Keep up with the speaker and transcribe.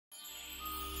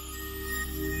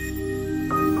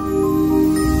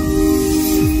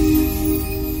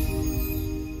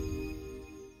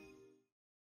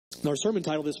Our sermon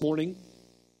title this morning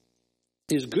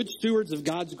is Good Stewards of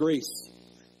God's Grace.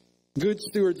 Good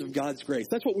stewards of God's grace.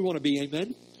 That's what we want to be,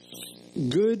 amen?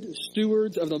 Good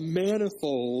stewards of the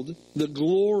manifold, the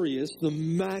glorious, the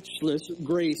matchless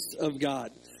grace of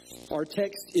God. Our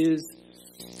text is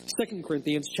 2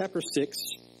 Corinthians chapter 6,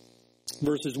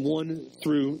 verses 1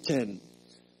 through 10.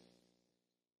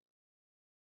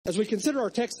 As we consider our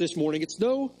text this morning, it's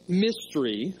no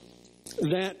mystery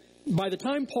that by the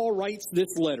time Paul writes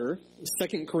this letter,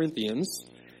 2 Corinthians,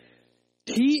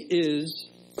 he is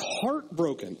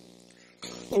heartbroken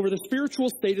over the spiritual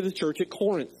state of the church at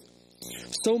Corinth.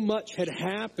 So much had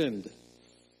happened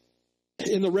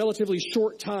in the relatively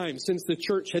short time since the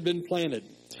church had been planted.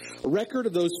 A record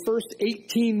of those first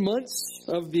 18 months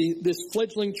of this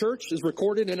fledgling church is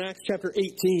recorded in Acts chapter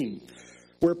 18,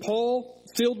 where Paul,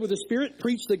 filled with the Spirit,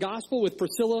 preached the gospel with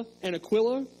Priscilla and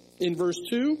Aquila in verse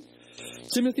 2.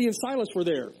 Timothy and Silas were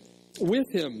there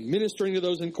with him, ministering to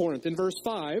those in Corinth. In verse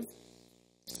 5,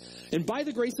 and by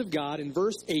the grace of God, in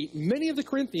verse 8, many of the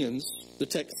Corinthians, the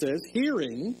text says,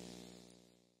 hearing,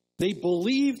 they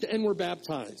believed and were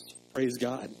baptized. Praise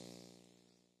God.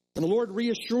 And the Lord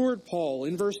reassured Paul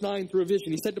in verse 9 through a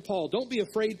vision. He said to Paul, don't be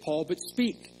afraid, Paul, but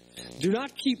speak. Do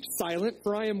not keep silent,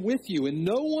 for I am with you, and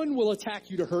no one will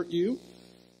attack you to hurt you,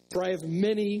 for I have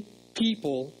many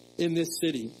people in this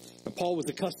city. And Paul was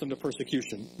accustomed to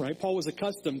persecution, right? Paul was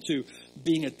accustomed to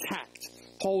being attacked.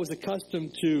 Paul was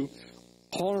accustomed to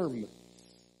harm.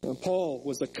 Paul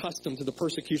was accustomed to the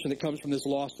persecution that comes from this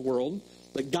lost world.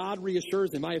 But God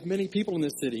reassures him, I have many people in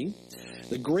this city.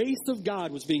 The grace of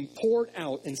God was being poured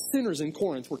out, and sinners in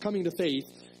Corinth were coming to faith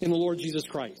in the Lord Jesus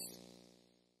Christ.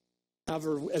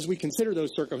 However, as we consider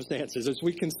those circumstances, as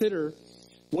we consider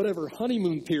whatever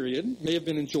honeymoon period may have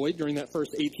been enjoyed during that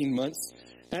first 18 months,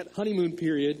 that honeymoon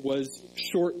period was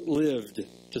short-lived,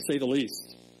 to say the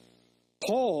least.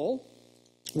 Paul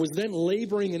was then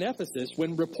laboring in Ephesus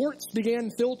when reports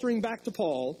began filtering back to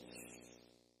Paul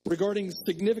regarding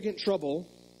significant trouble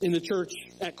in the church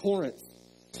at Corinth.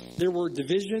 There were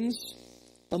divisions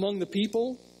among the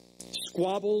people,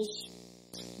 squabbles.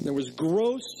 There was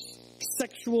gross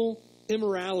sexual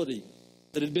immorality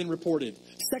that had been reported.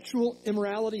 Sexual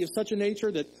immorality of such a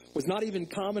nature that was not even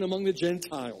common among the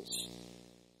Gentiles.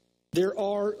 There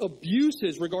are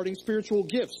abuses regarding spiritual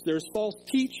gifts. There's false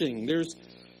teaching. There's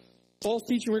false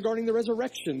teaching regarding the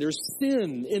resurrection. There's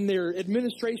sin in their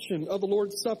administration of the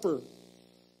Lord's Supper.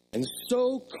 And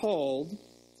so-called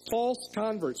false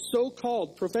converts,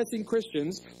 so-called professing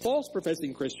Christians, false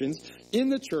professing Christians in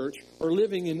the church are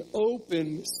living in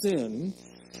open sin.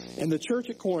 And the church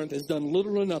at Corinth has done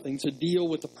little or nothing to deal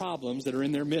with the problems that are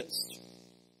in their midst.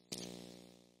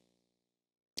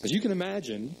 As you can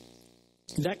imagine,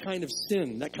 that kind of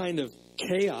sin, that kind of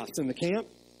chaos in the camp,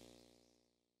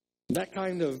 that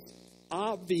kind of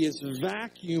obvious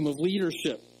vacuum of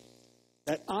leadership,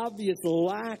 that obvious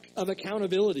lack of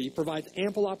accountability provides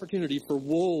ample opportunity for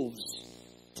wolves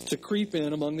to creep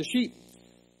in among the sheep.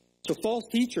 So false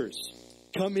teachers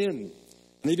come in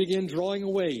and they begin drawing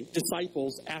away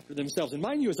disciples after themselves. And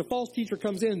mind you, as a false teacher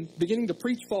comes in beginning to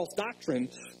preach false doctrine,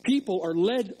 people are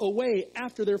led away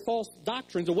after their false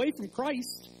doctrines, away from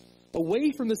Christ,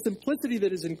 away from the simplicity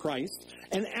that is in Christ,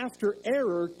 and after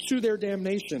error to their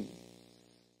damnation.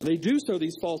 They do so,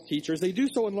 these false teachers, they do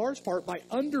so in large part by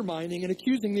undermining and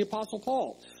accusing the Apostle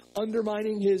Paul,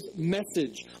 undermining his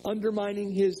message,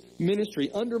 undermining his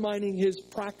ministry, undermining his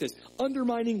practice,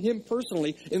 undermining him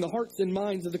personally in the hearts and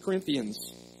minds of the Corinthians.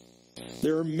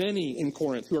 There are many in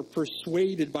Corinth who are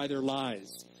persuaded by their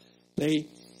lies. They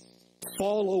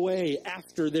fall away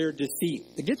after their deceit.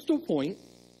 It gets to a point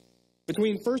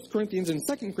between 1 Corinthians and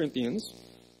 2 Corinthians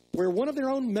where one of their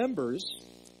own members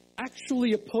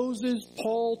actually opposes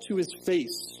Paul to his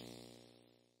face.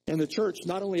 And the church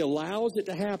not only allows it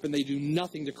to happen, they do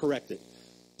nothing to correct it.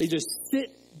 They just sit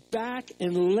back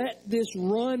and let this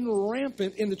run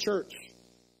rampant in the church.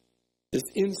 This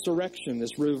insurrection,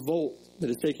 this revolt that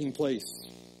is taking place,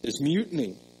 this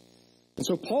mutiny. And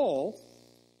so Paul,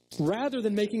 rather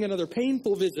than making another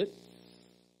painful visit,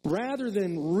 rather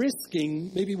than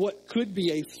risking maybe what could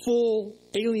be a full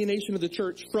alienation of the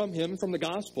church from him, from the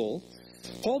gospel,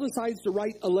 Paul decides to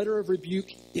write a letter of rebuke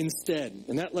instead.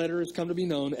 And that letter has come to be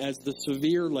known as the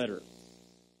severe letter.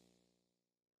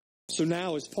 So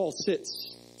now as Paul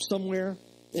sits somewhere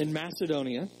in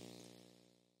Macedonia,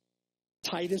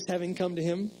 Titus having come to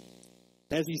him,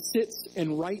 as he sits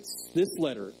and writes this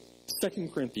letter, 2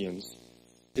 Corinthians,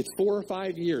 it's 4 or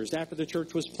 5 years after the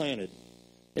church was planted,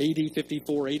 AD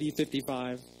 54, AD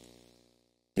 55.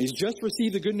 He's just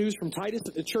received the good news from Titus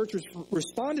that the church has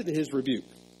responded to his rebuke.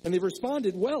 And they've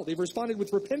responded well. They've responded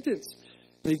with repentance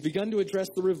And he's begun to address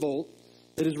the revolt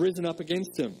that has risen up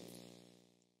against him.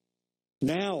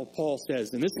 Now, Paul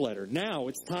says in this letter, now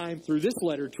it's time through this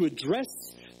letter to address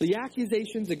the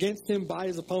accusations against him by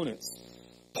his opponents.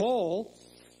 Paul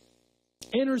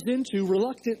enters into,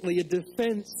 reluctantly, a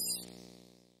defense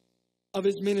of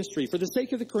his ministry for the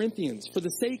sake of the Corinthians, for the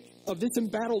sake of this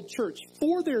embattled church,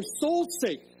 for their soul's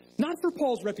sake, not for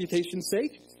Paul's reputation's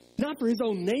sake, not for his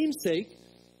own name's sake,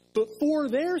 but for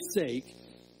their sake.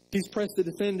 He's pressed to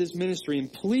defend his ministry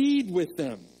and plead with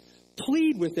them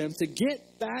to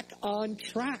get back on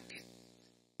track,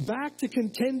 back to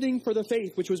contending for the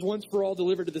faith which was once for all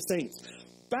delivered to the saints,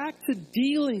 back to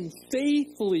dealing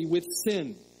faithfully with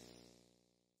sin,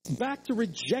 back to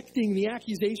rejecting the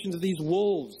accusations of these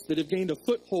wolves that have gained a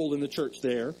foothold in the church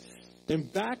there,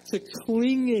 and back to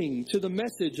clinging to the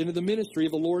message and to the ministry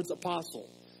of the Lord's apostle,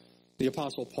 the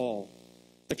Apostle Paul.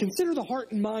 Now consider the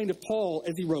heart and mind of Paul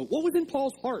as he wrote. What was in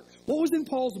Paul's heart? What was in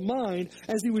Paul's mind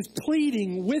as he was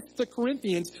pleading with the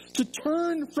Corinthians to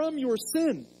turn from your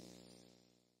sin?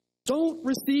 Don't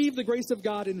receive the grace of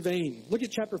God in vain. Look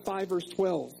at chapter 5, verse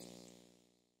 12.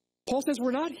 Paul says,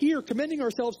 we're not here commending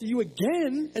ourselves to you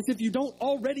again as if you don't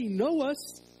already know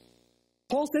us.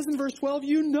 Paul says in verse 12,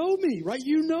 you know me, right?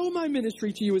 You know my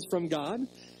ministry to you is from God.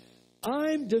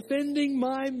 I'm defending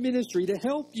my ministry to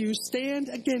help you stand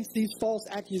against these false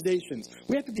accusations.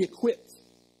 We have to be equipped,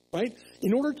 right?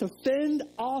 In order to fend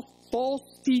off false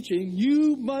teaching,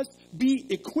 you must be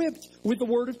equipped with the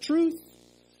word of truth.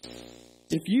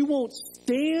 If you won't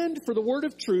stand for the word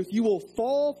of truth, you will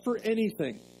fall for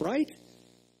anything, right?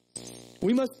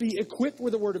 We must be equipped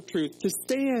with the word of truth to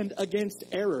stand against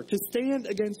error, to stand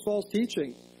against false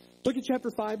teaching. Look at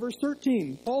chapter 5, verse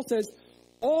 13. Paul says,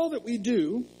 all that we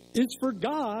do is for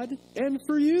God and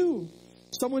for you.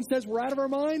 Someone says we're out of our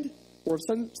mind, or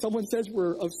if someone says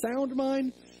we're of sound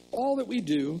mind, all that we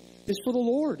do is for the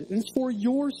Lord, and it's for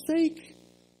your sake.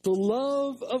 The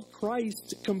love of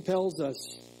Christ compels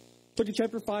us. Look at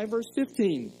chapter 5, verse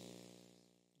 15.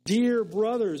 Dear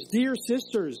brothers, dear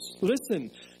sisters,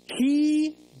 listen.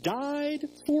 He died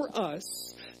for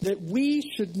us that we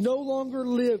should no longer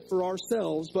live for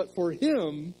ourselves, but for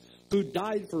him who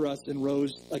died for us and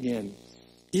rose again.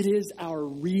 It is our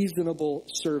reasonable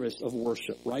service of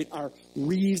worship, right? Our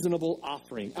reasonable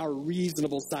offering, our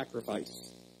reasonable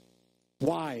sacrifice.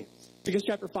 Why? Because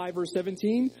chapter 5, verse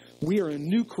 17, we are a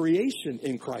new creation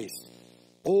in Christ.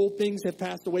 Old things have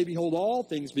passed away. Behold, all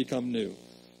things become new.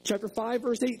 Chapter 5,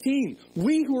 verse 18,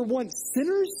 we who were once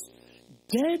sinners,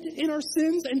 dead in our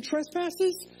sins and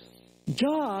trespasses,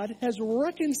 God has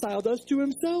reconciled us to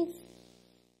himself.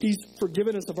 He's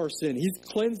forgiven us of our sin. He's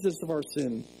cleansed us of our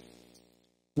sin.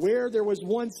 Where there was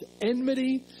once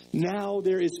enmity, now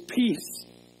there is peace.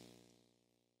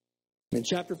 In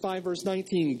chapter 5, verse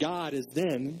 19, God is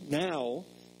now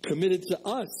committed to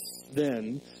us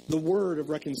then the word of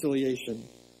reconciliation.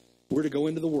 We're to go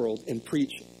into the world and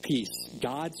preach peace,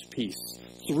 God's peace,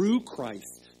 through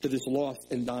Christ to this lost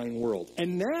and dying world.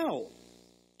 And now,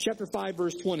 chapter 5,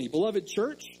 verse 20, beloved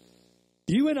church,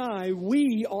 you and I,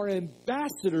 we are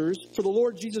ambassadors for the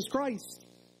Lord Jesus Christ.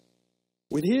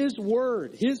 With his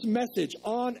word, his message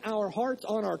on our hearts,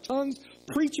 on our tongues,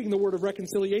 preaching the word of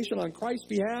reconciliation on Christ's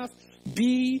behalf,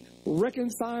 be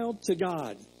reconciled to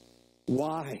God.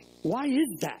 Why? Why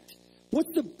is that?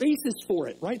 What's the basis for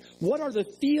it, right? What are the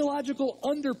theological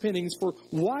underpinnings for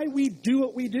why we do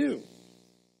what we do?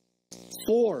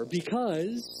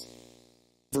 Because,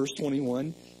 verse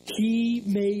 21, he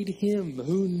made him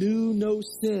who knew no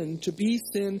sin to be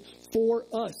sin for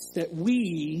us, that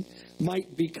we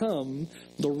might become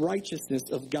the righteousness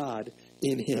of God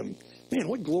in him. Man,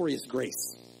 what glorious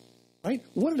grace, right?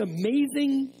 What an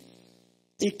amazing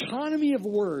economy of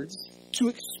words to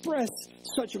express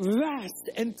such vast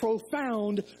and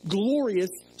profound,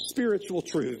 glorious spiritual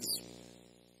truths.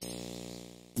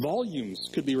 Volumes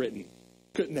could be written,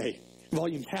 couldn't they?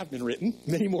 Volumes have been written.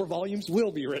 Many more volumes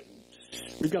will be written.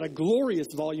 We've got a glorious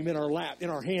volume in our lap, in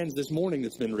our hands this morning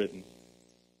that's been written.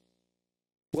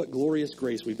 What glorious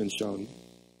grace we've been shown.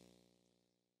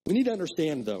 We need to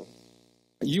understand, though,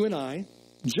 you and I,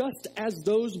 just as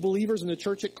those believers in the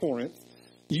church at Corinth,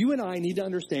 you and I need to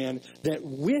understand that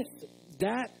with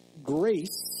that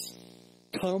grace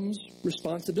comes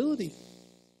responsibility.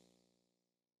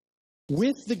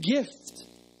 With the gift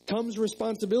comes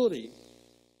responsibility.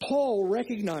 Paul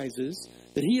recognizes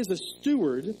that he is a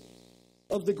steward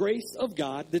of the grace of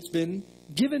God that's been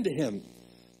given to him.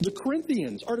 The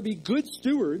Corinthians are to be good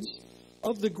stewards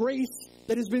of the grace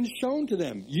that has been shown to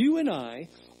them. You and I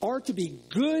are to be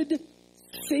good,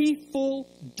 faithful,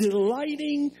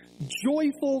 delighting,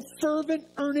 joyful, fervent,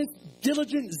 earnest,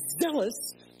 diligent,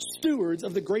 zealous stewards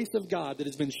of the grace of God that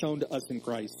has been shown to us in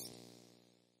Christ.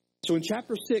 So in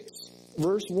chapter 6,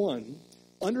 verse 1,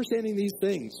 understanding these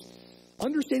things,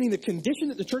 understanding the condition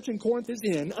that the church in Corinth is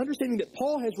in, understanding that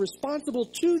Paul has responsible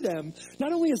to them,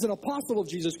 not only as an apostle of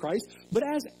Jesus Christ, but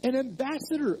as an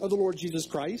ambassador of the Lord Jesus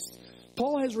Christ.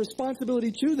 Paul has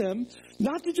responsibility to them,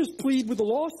 not to just plead with the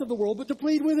lost of the world, but to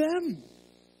plead with them.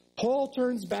 Paul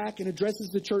turns back and addresses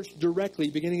the church directly,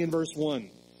 beginning in verse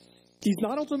 1. He's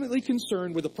not ultimately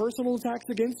concerned with the personal attacks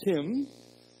against him.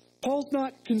 Paul's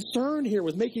not concerned here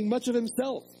with making much of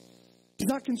himself. He's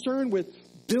not concerned with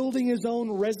building his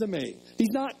own resume.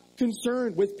 He's not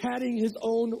concerned with padding his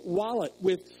own wallet,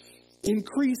 with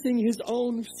increasing his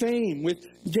own fame, with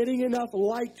getting enough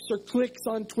likes or clicks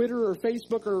on Twitter or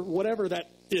Facebook or whatever that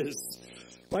is.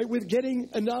 Right? With getting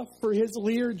enough for his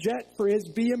Learjet, for his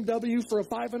BMW, for a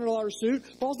 $500 suit.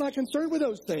 Paul's not concerned with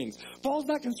those things. Paul's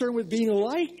not concerned with being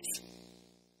liked.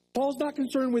 Paul's not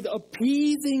concerned with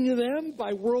appeasing them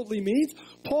by worldly means.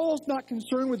 Paul's not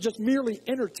concerned with just merely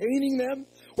entertaining them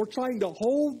or trying to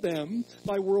hold them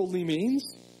by worldly means.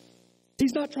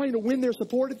 He's not trying to win their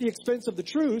support at the expense of the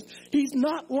truth. He's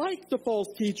not like the false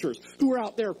teachers who are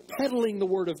out there peddling the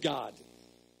word of God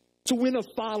to win a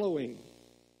following.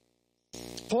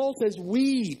 Paul says,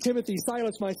 we, Timothy,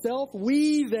 Silas, myself,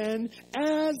 we then,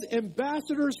 as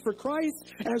ambassadors for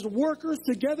Christ, as workers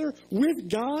together with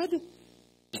God,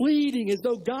 pleading as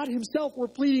though God himself were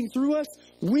pleading through us,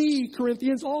 we,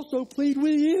 Corinthians, also plead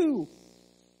with you.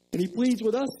 And he pleads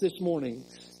with us this morning.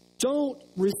 Don't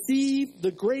receive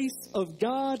the grace of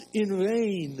God in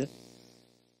vain.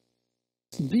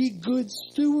 Be good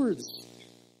stewards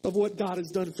of what God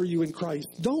has done for you in Christ.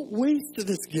 Don't waste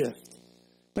this gift.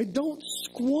 Right? Don't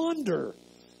squander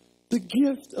the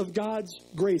gift of God's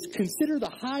grace. Consider the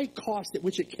high cost at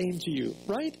which it came to you,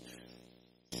 right?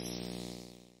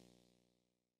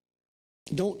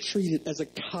 Don't treat it as a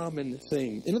common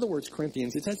thing. In other words,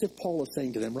 Corinthians, it's as if Paul is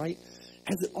saying to them, right?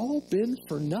 Has it all been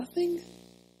for nothing?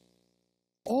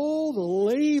 All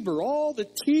the labor, all the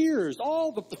tears,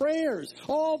 all the prayers,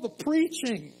 all the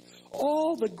preaching,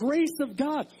 all the grace of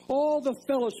God, all the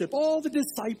fellowship, all the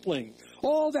discipling,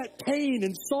 all that pain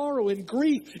and sorrow and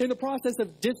grief in the process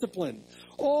of discipline,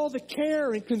 all the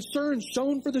care and concern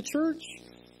shown for the church,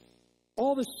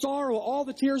 all the sorrow, all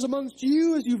the tears amongst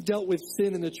you as you've dealt with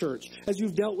sin in the church, as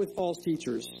you've dealt with false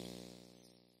teachers,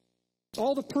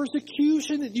 all the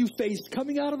persecution that you faced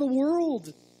coming out of the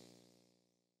world.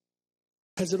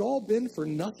 Has it all been for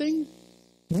nothing?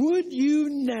 Would you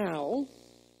now,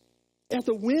 at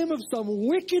the whim of some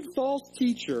wicked false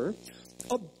teacher,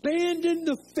 abandon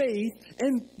the faith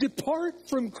and depart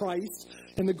from Christ,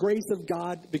 and the grace of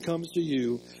God becomes to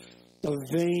you a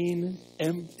vain,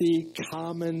 empty,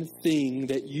 common thing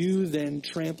that you then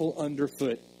trample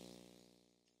underfoot?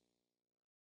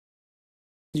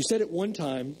 You said at one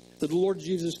time that the Lord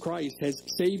Jesus Christ has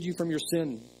saved you from your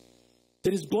sin,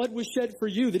 that his blood was shed for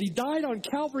you, that he died on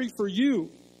Calvary for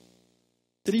you,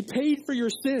 that he paid for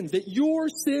your sins, that your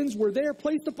sins were there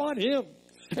placed upon him,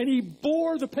 and he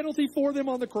bore the penalty for them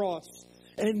on the cross.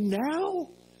 And now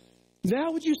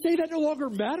would you say that no longer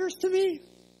matters to me?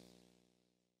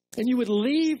 And you would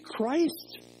leave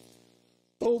Christ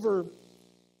over,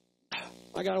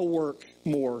 I got to work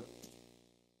more.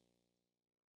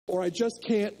 Or I just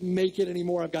can't make it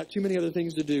anymore. I've got too many other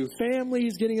things to do.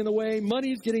 Family's getting in the way.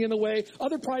 Money's getting in the way.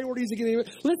 Other priorities are getting in the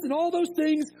way. Listen, all those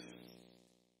things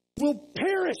will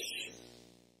perish.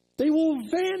 They will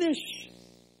vanish.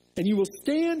 And you will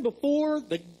stand before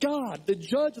the God, the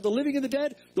judge of the living and the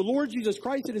dead, the Lord Jesus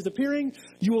Christ that is appearing.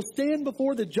 You will stand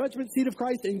before the judgment seat of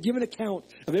Christ and give an account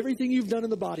of everything you've done in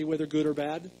the body, whether good or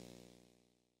bad.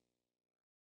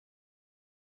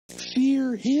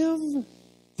 Fear him.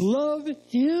 Love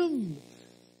him.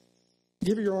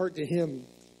 Give your heart to him,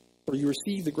 or you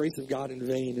receive the grace of God in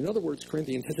vain. In other words,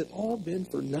 Corinthians, has it all been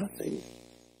for nothing?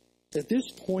 At this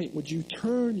point, would you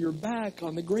turn your back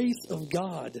on the grace of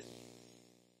God?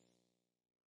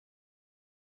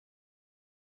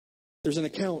 There's an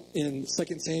account in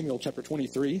 2 Samuel chapter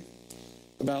 23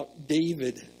 about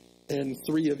David and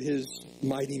 3 of his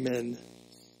mighty men.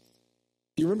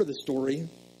 You remember the story?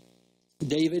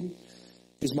 David,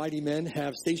 his mighty men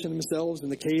have stationed themselves in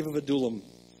the cave of Adullam.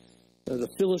 The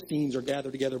Philistines are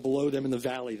gathered together below them in the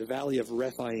valley of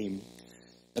Rephaim.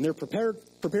 And they're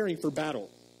preparing for battle,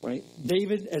 right?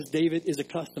 David, as David is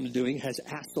accustomed to doing, has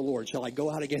asked the Lord, shall I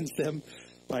go out against them?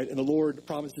 Right? And the Lord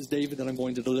promises David that I'm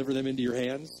going to deliver them into your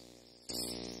hands.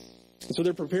 And so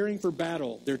they're preparing for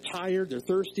battle. They're tired. They're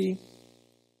thirsty.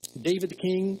 David the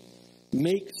king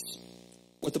makes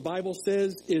what the Bible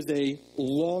says is a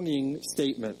longing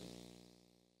statement.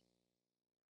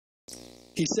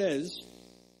 He says,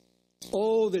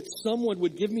 "Oh, that someone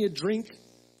would give me a drink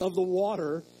of the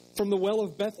water from the well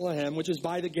of Bethlehem, which is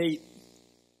by the gate."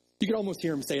 You could almost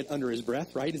hear him say it under his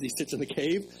breath, right, as he sits in the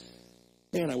cave.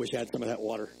 Man, I wish I had some of that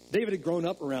water. David had grown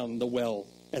up around the well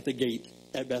at the gate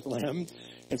at Bethlehem.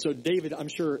 And so David, I'm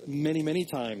sure, many, many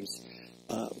times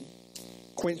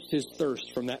quenched his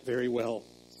thirst from that very well.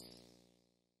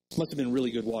 Must have been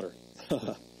really good water.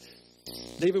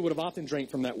 David would have often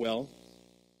drank from that well.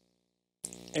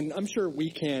 And I'm sure we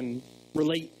can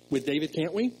relate with David,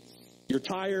 can't we? You're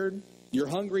tired. You're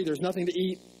hungry. There's nothing to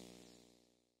eat.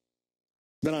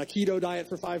 Been on a keto diet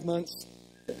for 5 months.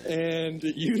 And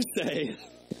you say,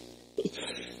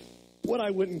 what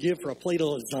I wouldn't give for a plate of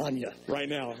lasagna right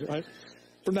now, right?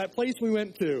 From that place we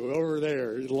went to over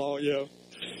there. You know.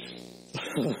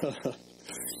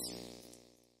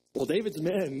 Well, David's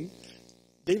men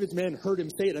heard him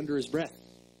say it under his breath.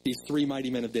 These 3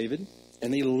 mighty men of David.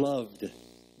 And they loved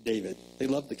David. They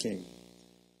loved the king.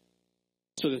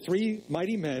 So the 3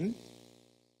 mighty men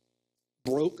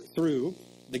broke through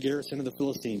the garrison of the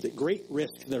Philistines at great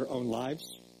risk to their own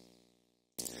lives.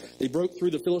 They broke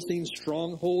through the Philistines'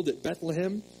 stronghold at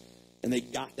Bethlehem, and they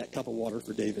got that cup of water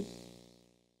for David.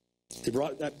 They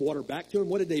brought that water back to him.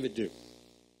 What did David do?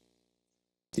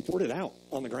 He poured it out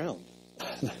on the ground.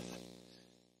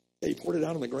 He poured it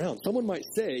out on the ground. Someone might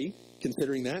say,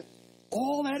 considering that,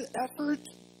 all that effort,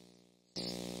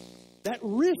 that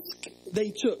risk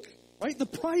they took, right? The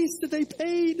price that they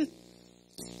paid.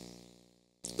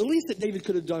 The least that David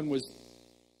could have done was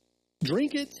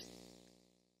drink it.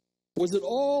 Was it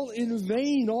all in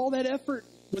vain? All that effort,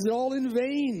 was it all in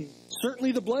vain?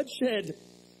 Certainly the bloodshed.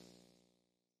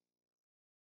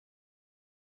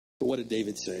 But what did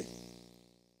David say?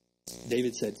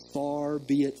 David said, "Far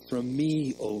be it from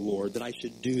me, O Lord, that I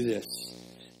should do this.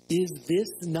 Is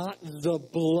this not the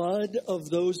blood of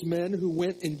those men who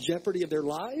went in jeopardy of their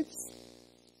lives?"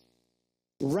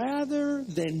 Rather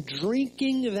than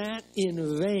drinking that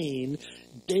in vain,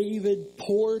 David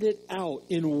poured it out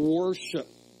in worship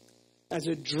as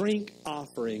a drink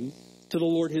offering to the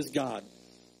Lord his God.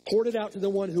 Poured it out to the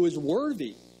one who is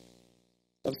worthy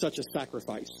of such a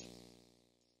sacrifice.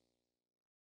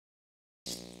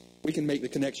 We can make the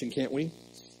connection, can't we?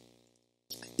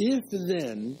 If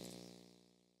then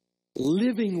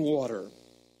living water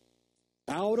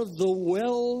out of the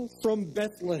well from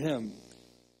Bethlehem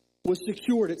was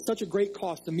secured at such a great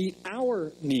cost to meet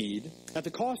our need, at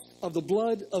the cost of the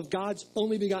blood of God's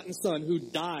only begotten Son who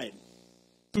died,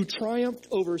 who triumphed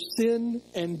over sin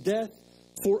and death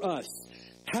for us,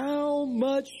 how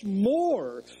much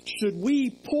more should we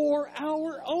pour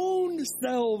our own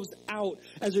selves out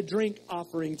as a drink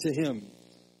offering to him?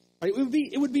 Right?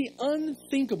 It would be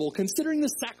unthinkable, considering the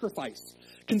sacrifice,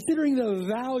 considering the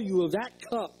value of that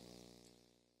cup.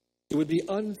 It would be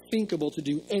unthinkable to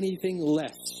do anything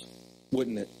less,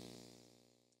 wouldn't it?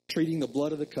 Treating the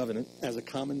blood of the covenant as a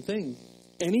common thing.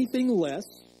 Anything less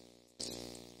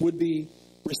would be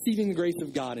receiving the grace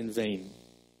of God in vain.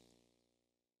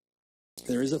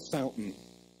 There is a fountain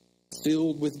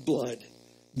filled with blood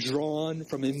drawn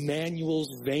from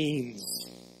Emmanuel's veins.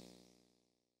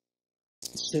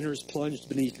 Sinners plunged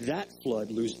beneath that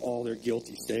flood lose all their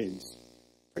guilty stains.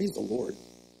 Praise the Lord.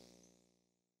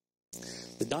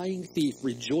 The dying thief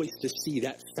rejoiced to see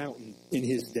that fountain in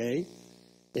his day,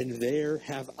 and there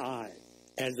have I,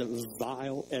 as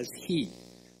vile as he,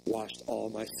 washed all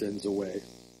my sins away.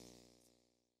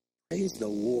 Praise the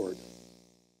Lord.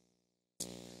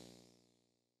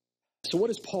 So what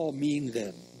does Paul mean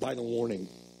then by the warning?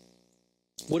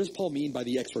 What does Paul mean by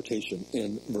the exhortation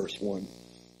in verse 1?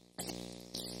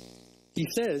 He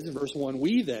says in verse 1,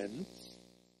 "We then,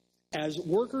 as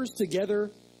workers together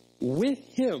with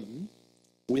him,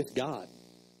 with God,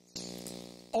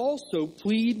 also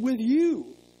plead with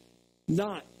you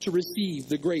not to receive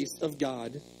the grace of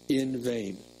God in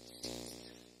vain."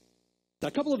 Now,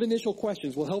 a couple of initial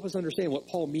questions will help us understand what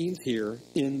Paul means here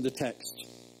in the text.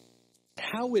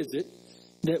 How is it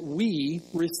that we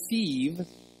receive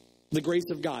the grace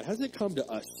of God? How does it come to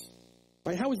us?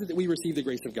 Right? How is it that we receive the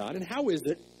grace of God? And how is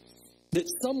it that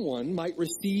someone might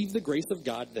receive the grace of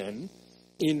God then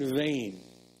in vain?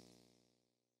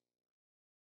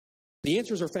 The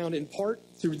answers are found in part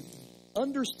through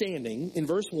understanding in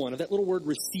verse 1 of that little word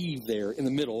receive there in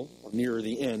the middle or nearer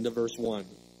the end of verse 1.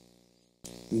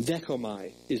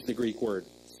 Dechomai is the Greek word.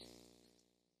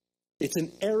 It's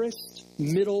an aorist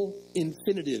middle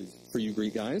infinitive for you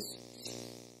Greek guys.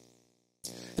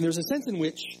 And there's a sense in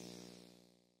which,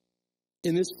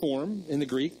 in this form, in the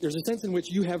Greek, there's a sense in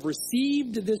which you have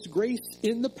received this grace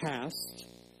in the past,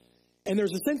 and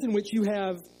there's a sense in which you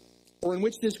have or in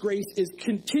which this grace is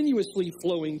continuously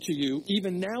flowing to you,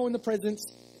 even now in the present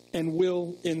and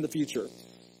will in the future.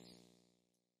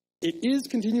 It is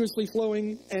continuously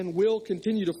flowing and will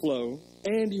continue to flow,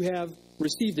 and you have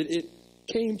received it. It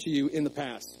came to you in the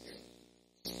past.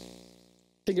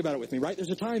 Think about it with me, right?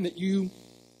 There's a time that you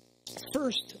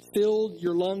first filled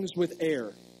your lungs with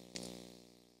air.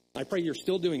 I pray you're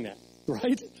still doing that,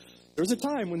 right? There was a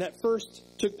time when that first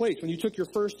took place, when you took your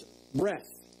first breath.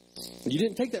 You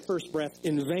didn't take that first breath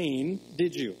in vain,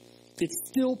 did you? It's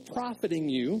still profiting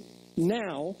you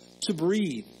now to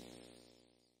breathe.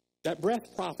 That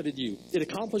breath profited you. It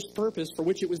accomplished the purpose for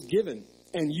which it was given,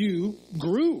 and you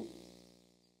grew.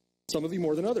 Some of you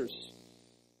more than others.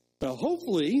 Now,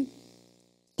 hopefully,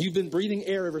 you've been breathing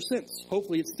air ever since.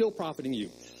 Hopefully, it's still profiting you.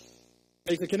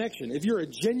 Make the connection. If you're a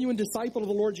genuine disciple of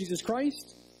the Lord Jesus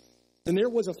Christ, then there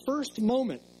was a first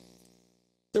moment.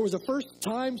 There was a first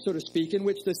time, so to speak, in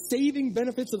which the saving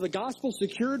benefits of the gospel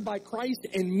secured by Christ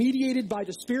and mediated by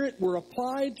the Spirit were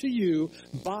applied to you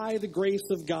by the grace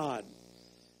of God.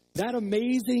 That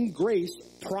amazing grace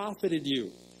profited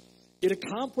you. It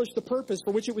accomplished the purpose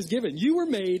for which it was given. You were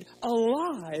made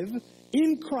alive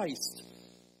in Christ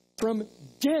from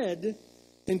dead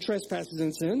in trespasses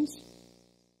and sins.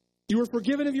 You were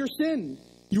forgiven of your sin.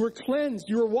 You were cleansed.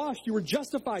 You were washed. You were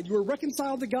justified. You were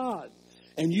reconciled to God.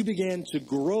 And you began to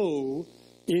grow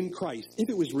in Christ. If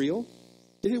it was real,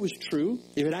 if it was true,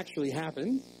 if it actually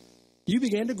happened, you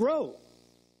began to grow.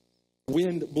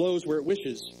 Wind blows where it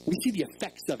wishes. We see the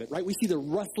effects of it, right? We see the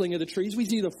rustling of the trees. We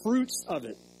see the fruits of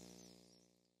it.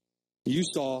 You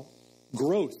saw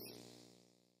growth.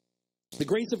 The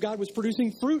grace of God was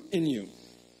producing fruit in you,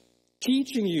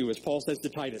 teaching you, as Paul says to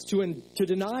Titus, to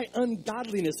deny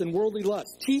ungodliness and worldly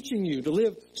lust, teaching you to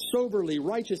live soberly,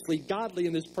 righteously, godly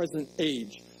in this present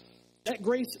age. That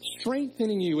grace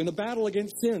strengthening you in the battle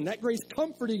against sin. That grace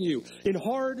comforting you in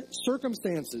hard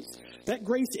circumstances. That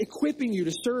grace equipping you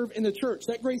to serve in the church.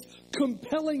 That grace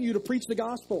compelling you to preach the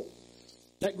gospel.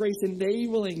 That grace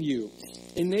enabling you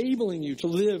to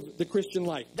live the Christian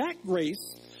life. That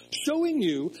grace showing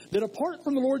you that apart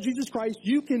from the Lord Jesus Christ,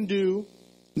 you can do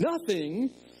nothing,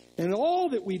 and all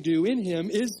that we do in Him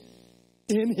is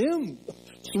in Him,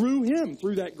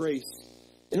 through that grace.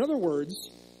 In other words,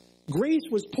 grace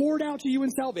was poured out to you in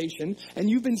salvation, and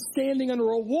you've been standing under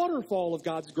a waterfall of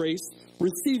God's grace,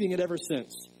 receiving it ever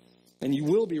since. And you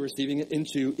will be receiving it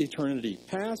into eternity,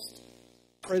 past,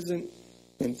 present,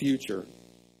 and future.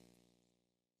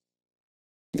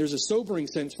 There's a sobering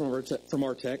sense from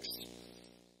our text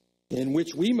in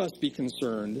which we must be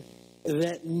concerned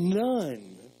that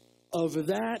none of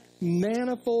that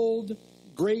manifold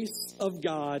grace of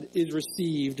God is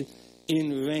received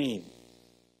in vain.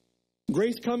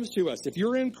 Grace comes to us. If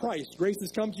you're in Christ, grace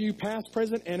has come to you past,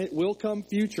 present, and it will come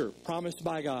future, promised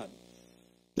by God.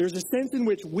 There's a sense in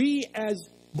which we as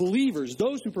believers,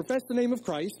 those who profess the name of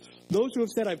Christ, those who have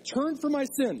said, I've turned from my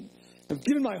sin, I've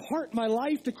given my heart, my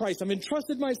life to Christ, I've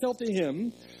entrusted myself to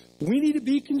Him, we need to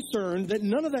be concerned that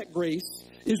none of that grace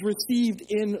is received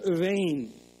in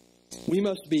vain. We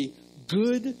must be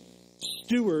good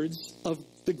stewards of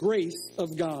the grace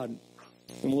of God.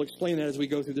 And we'll explain that as we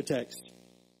go through the text.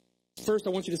 First,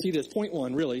 I want you to see this. Point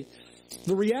one, really.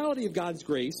 The reality of God's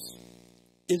grace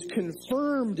is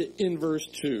confirmed in verse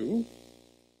 2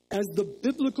 as the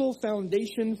biblical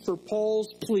foundation for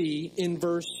Paul's plea in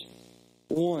verse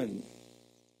 1.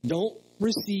 Don't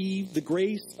receive the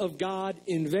grace of God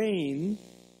in vain,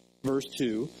 verse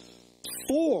 2,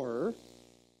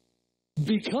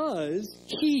 because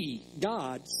He,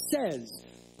 God, says.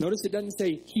 Notice it doesn't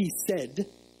say He said. It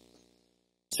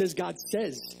says God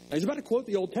says. Now, he's about to quote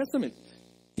the Old Testament.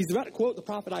 He's about to quote the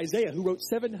prophet Isaiah, who wrote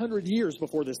 700 years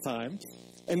before this time.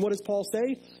 And what does Paul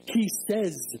say? He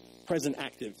says, present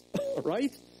active.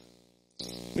 Right?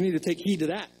 We need to take heed to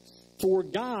that. For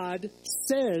God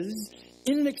says,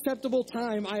 in an acceptable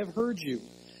time I have heard you,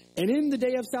 and in the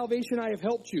day of salvation I have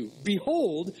helped you.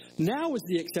 Behold, now is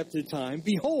the accepted time.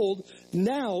 Behold,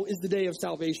 now is the day of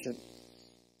salvation.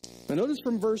 Now notice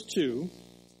from verse 2,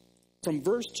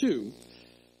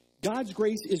 God's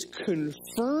grace is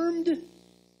confirmed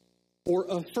or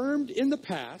affirmed in the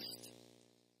past.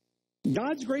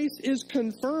 God's grace is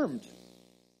confirmed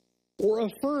or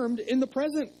affirmed in the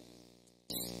present.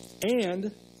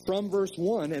 And from verse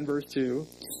 1 and verse 2,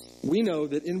 we know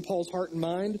that in Paul's heart and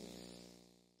mind,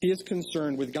 he is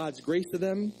concerned with God's grace to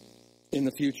them in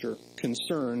the future.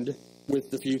 Concerned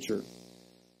with the future.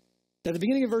 At the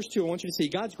beginning of verse 2, I want you to see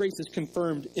God's grace is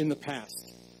confirmed in the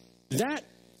past. That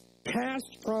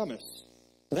past promise,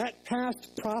 that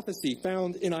past prophecy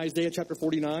found in Isaiah chapter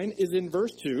 49 is in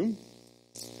verse 2.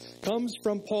 comes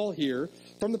from Paul here,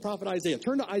 from the prophet Isaiah.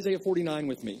 Turn to Isaiah 49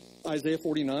 with me. Isaiah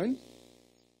 49.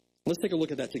 Let's take a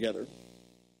look at that together.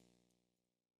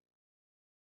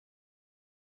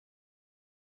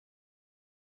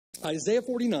 Isaiah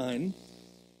 49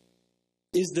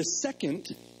 is the second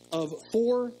of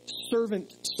 4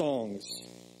 servant songs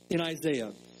in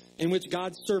Isaiah, in which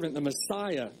God's servant, the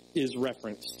Messiah, is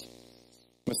referenced.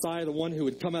 Messiah, the one who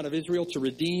would come out of Israel to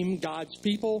redeem God's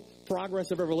people.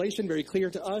 Progress of Revelation, very clear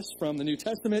to us from the New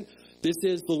Testament. This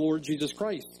is the Lord Jesus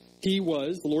Christ.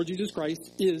 The Lord Jesus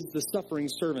Christ is the suffering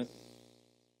servant.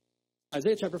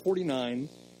 Isaiah chapter 49,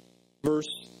 verse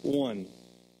 1.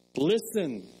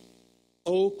 Listen,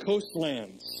 O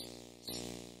coastlands.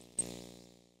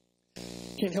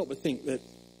 Can't help but think that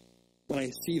when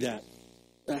I see that,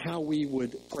 how we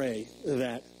would pray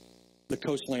that the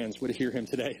coastlands would hear him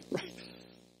today. Right?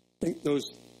 I think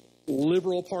those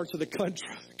liberal parts of the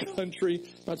country,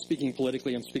 not speaking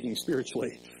politically, I'm speaking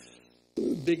spiritually,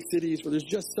 big cities where there's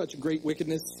just such great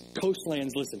wickedness,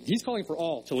 coastlands listen. He's calling for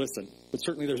all to listen, but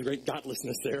certainly there's great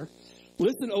godlessness there.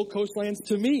 Listen, O coastlands,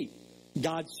 to me,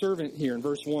 God's servant here in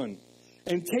verse 1.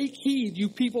 And take heed, you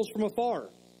peoples from afar.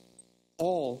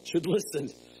 All should listen.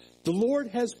 The Lord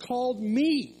has called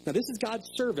me. Now this is God's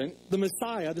servant, the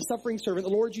Messiah, the suffering servant,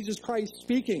 the Lord Jesus Christ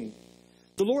speaking.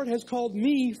 The Lord has called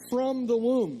me from the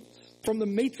womb. From the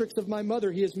matrix of my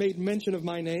mother, he has made mention of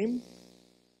my name.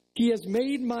 He has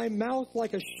made my mouth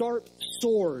like a sharp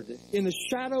sword. In the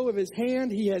shadow of his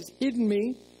hand, he has hidden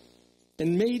me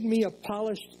and made me a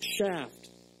polished shaft.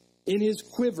 In his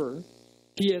quiver,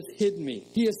 he has hidden me.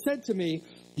 He has said to me,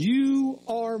 you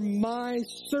are my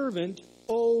servant,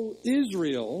 O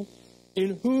Israel,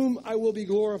 in whom I will be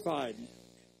glorified.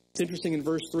 It's interesting in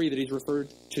verse 3 that he's referred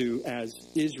to as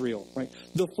Israel, right?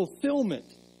 The fulfillment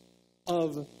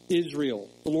of Israel,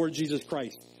 the Lord Jesus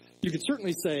Christ. You could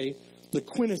certainly say the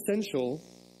quintessential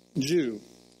Jew,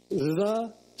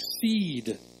 the seed,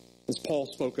 as Paul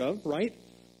spoke of, right?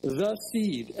 The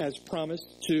seed, as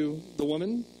promised to the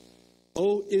woman.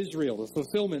 O Israel, the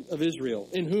fulfillment of Israel,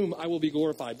 in whom I will be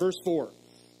glorified. Verse 4,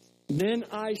 then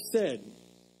I said,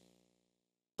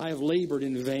 I have labored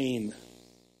in vain.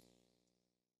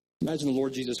 Imagine the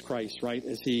Lord Jesus Christ, right,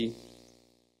 as he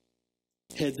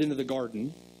heads into the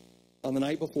garden on the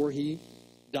night before he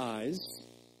dies,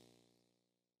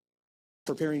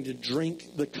 preparing to drink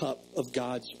the cup of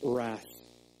God's wrath.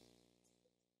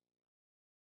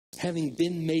 Having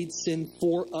been made sin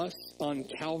for us on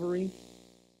Calvary,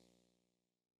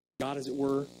 God, as it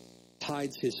were,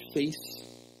 hides his face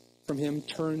from him,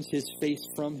 turns his face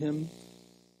from him.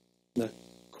 The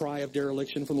cry of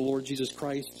dereliction from the Lord Jesus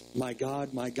Christ, my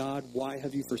God, why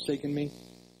have you forsaken me?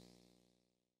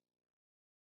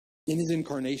 In his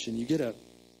incarnation, you get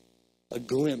a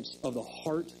glimpse of the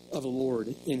heart of the Lord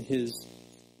in his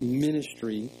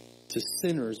ministry to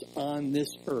sinners on this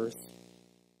earth,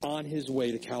 on his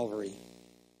way to Calvary.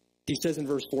 He says in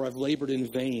verse 4, I've labored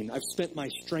in vain. I've spent my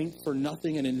strength for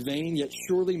nothing and in vain, yet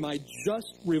surely my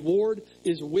just reward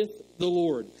is with the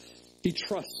Lord. He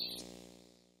trusts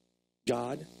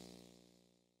God.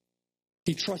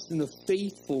 He trusts in the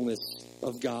faithfulness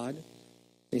of God.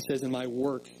 He says, and my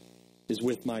work is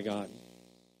with my God.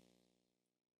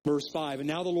 Verse 5, and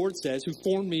now the Lord says, who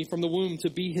formed me from the womb to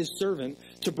be his servant,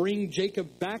 to bring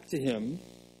Jacob back to him,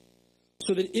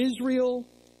 so that Israel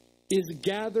is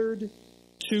gathered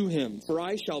to him. For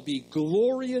I shall be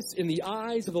glorious in the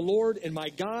eyes of the Lord, and my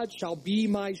God shall be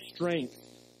my strength.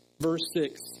 Verse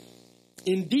 6,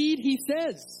 indeed, he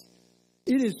says,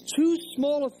 it is too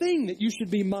small a thing that you should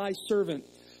be my servant,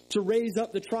 to raise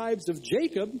up the tribes of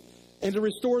Jacob and to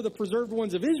restore the preserved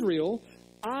ones of Israel.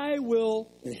 I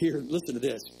will, and here, listen to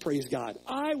this, praise God,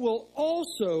 I will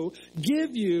also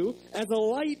give you as a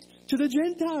light to the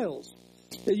Gentiles,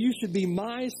 that you should be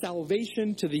my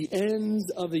salvation to the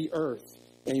ends of the earth.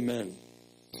 Amen.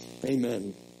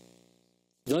 Amen.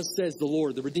 Thus says the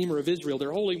Lord, the Redeemer of Israel,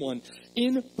 their Holy One,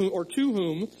 in whom, or to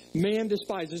whom man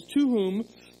despises, to whom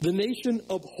the nation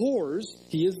abhors.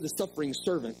 He is the suffering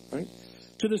servant, right?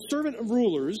 To the servant of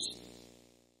rulers,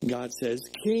 God says,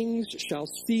 kings shall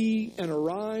see and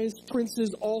arise,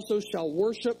 princes also shall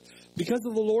worship, because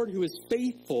of the Lord who is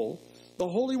faithful, the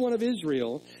Holy One of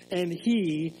Israel, and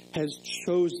he has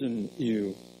chosen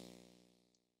you.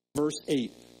 Verse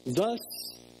 8, thus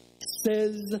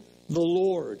says the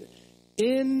Lord,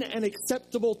 in an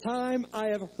acceptable time I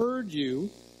have heard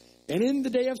you, and in the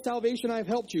day of salvation I have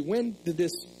helped you. When did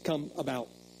this come about?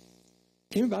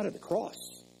 It came about at the cross,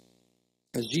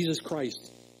 as Jesus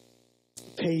Christ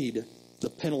paid the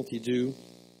penalty due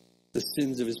the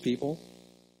sins of his people.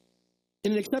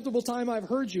 In an acceptable time I've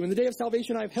heard you. In the day of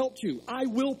salvation I've helped you. I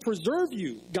will preserve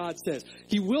you, God says.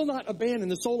 He will not abandon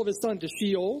the soul of his son to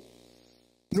Sheol,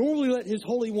 nor will he let his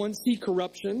Holy One see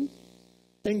corruption.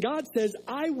 And God says,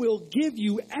 I will give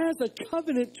you as a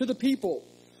covenant to the people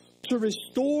to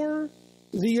restore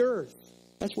the earth.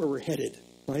 That's where we're headed,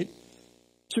 right?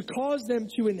 To cause them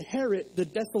to inherit the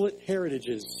desolate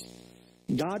heritages.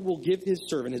 God will give his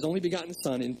servant, his only begotten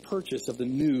son, in purchase of the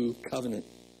new covenant.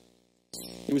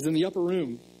 It was in the upper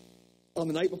room on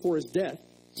the night before his death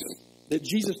that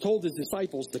Jesus told his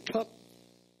disciples, the cup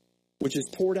which is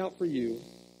poured out for you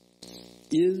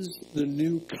is the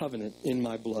new covenant in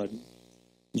my blood.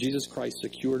 Jesus Christ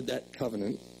secured that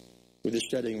covenant with the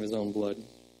shedding of his own blood.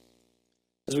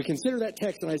 As we consider that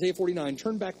text in Isaiah 49,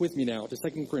 turn back with me now to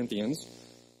 2 Corinthians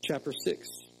chapter 6.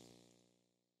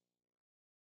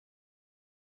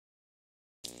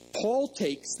 Paul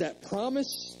takes that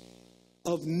promise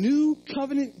of new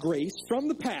covenant grace from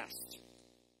the past,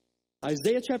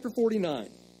 Isaiah chapter 49,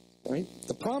 right?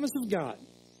 The promise of God.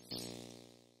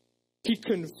 He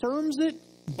confirms it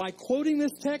by quoting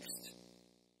this text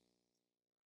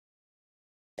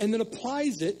and then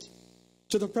applies it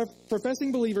to the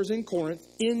professing believers in Corinth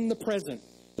in the present.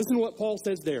 Listen to what Paul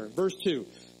says there, verse 2.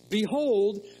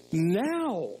 Behold,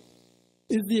 now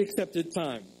is the accepted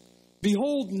time.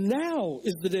 Behold, now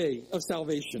is the day of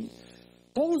salvation.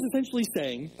 Paul was essentially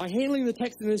saying, by handling the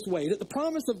text in this way, that the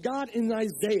promise of God in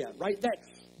Isaiah, right, that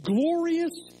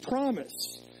glorious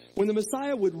promise, when the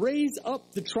Messiah would raise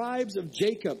up the tribes of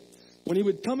Jacob, when he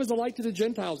would come as a light to the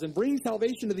Gentiles and bring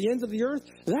salvation to the ends of the earth,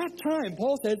 that time,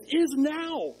 Paul says, is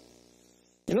now.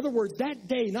 In other words, that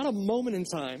day, not a moment in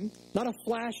time, not a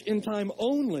flash in time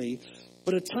only,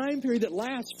 but a time period that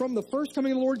lasts from the first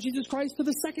coming of the Lord Jesus Christ to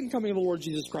the second coming of the Lord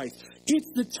Jesus Christ.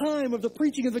 It's the time of the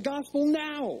preaching of the gospel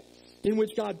now, in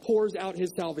which God pours out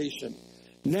his salvation.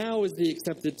 Now is the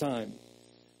accepted time.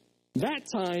 That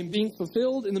time being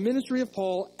fulfilled in the ministry of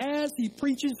Paul as he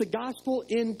preaches the gospel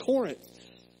in Corinth.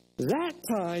 That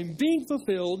time being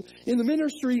fulfilled in the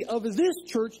ministry of this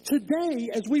church today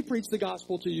as we preach the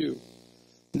gospel to you.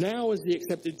 Now is the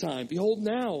accepted time. Behold,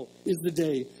 now is the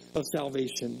day of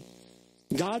salvation.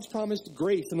 God's promised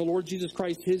grace in the Lord Jesus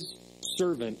Christ, his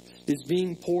servant, is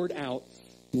being poured out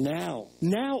now.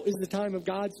 Now is the time of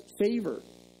God's favor,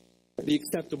 the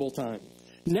acceptable time.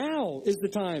 Now is the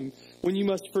time when you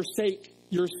must forsake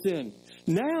your sin.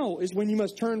 Now is when you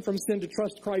must turn from sin to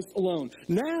trust Christ alone.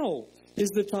 Now is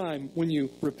the time when you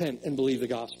repent and believe the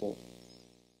gospel.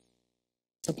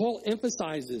 And Paul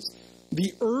emphasizes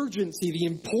the urgency, the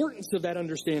importance of that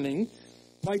understanding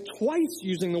by twice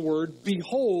using the word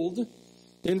behold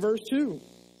in verse 2.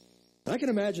 And I can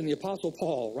imagine the Apostle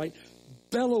Paul, right,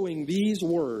 bellowing these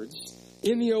words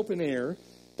in the open air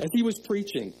as he was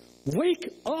preaching. Wake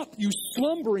up, you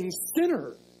slumbering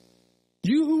sinner.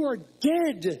 You who are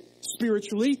dead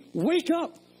spiritually, wake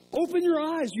up. Open your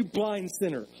eyes, you blind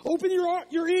sinner. Open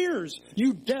your ears,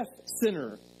 you deaf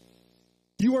sinner.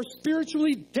 You are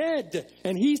spiritually dead.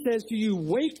 And he says to you,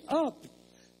 wake up.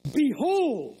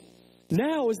 Behold,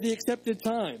 now is the accepted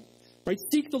time. Right?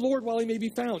 Seek the Lord while he may be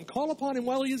found. Call upon him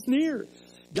while he is near.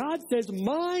 God says,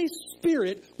 my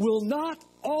spirit will not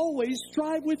always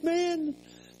strive with man.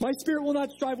 My spirit will not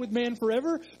strive with man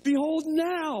forever. Behold,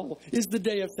 now is the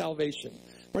day of salvation.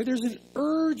 Right? There's an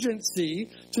urgency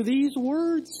to these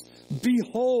words.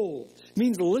 Behold. It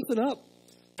means listen up.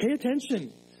 Pay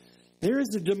attention. There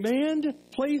is a demand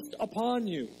placed upon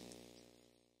you.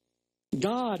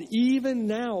 God, even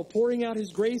now, pouring out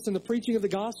his grace in the preaching of the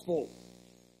gospel.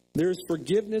 There's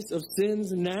forgiveness of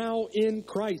sins now in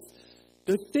Christ.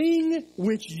 The thing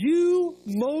which you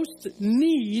most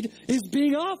need is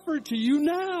being offered to you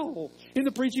now in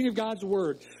the preaching of God's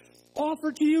word.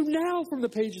 Offered to you now from the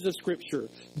pages of Scripture.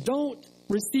 Don't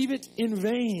receive it in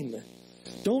vain.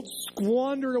 Don't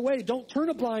squander it away. Don't turn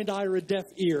a blind eye or a deaf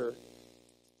ear.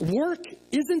 Work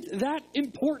isn't that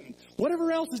important.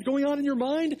 Whatever else is going on in your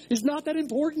mind is not that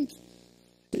important.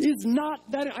 It is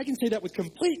not that. I can say that with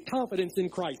complete confidence in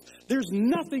Christ. There's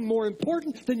nothing more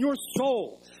important than your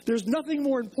soul. There's nothing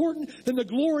more important than the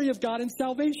glory of God in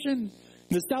salvation.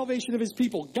 The salvation of his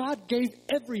people. God gave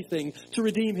everything to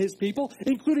redeem his people,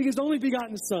 including his only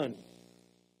begotten Son.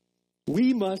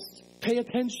 We must pay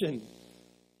attention.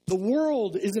 The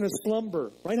world is in a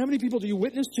slumber, right? How many people do you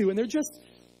witness to? And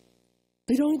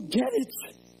they don't get it.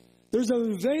 There's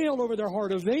a veil over their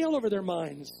heart, a veil over their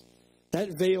minds.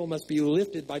 That veil must be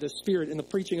lifted by the Spirit in the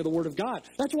preaching of the Word of God.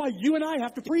 That's why you and I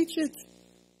have to preach it.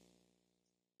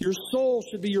 Your soul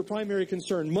should be your primary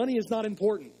concern. Money is not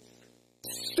important.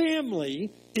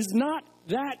 Family is not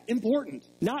that important.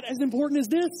 Not as important as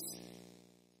this.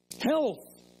 Health,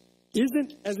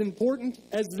 isn't as important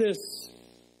as this.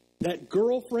 That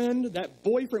girlfriend, that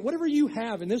boyfriend, whatever you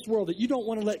have in this world that you don't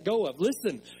want to let go of.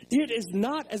 Listen, it is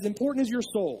not as important as your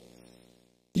soul.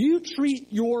 You treat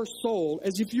your soul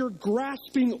as if you're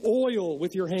grasping oil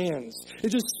with your hands. It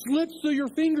just slips through your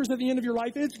fingers at the end of your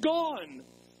life and it's gone.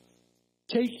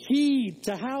 Take heed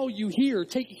to how you hear.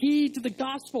 Take heed to the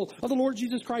gospel of the Lord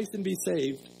Jesus Christ and be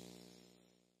saved.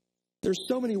 There's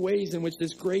so many ways in which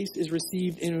this grace is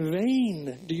received in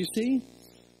vain. Do you see?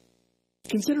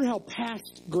 Consider how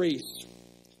past grace.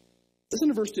 Listen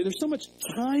to verse 2. There's so much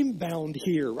time bound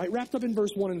here, right? Wrapped up in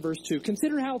verse 1 and verse 2.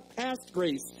 Consider how past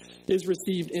grace is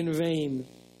received in vain.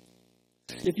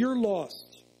 If you're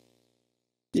lost,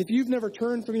 if you've never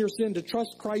turned from your sin to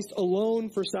trust Christ alone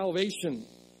for salvation,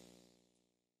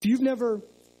 if you've never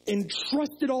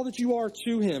entrusted all that you are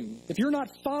to Him, if you're not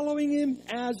following Him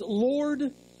as Lord,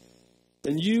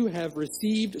 then you have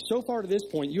received, so far to this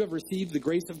point, you have received the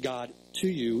grace of God to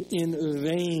you in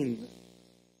vain.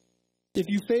 If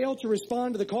you fail to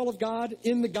respond to the call of God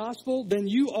in the gospel, then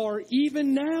you are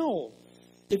even now,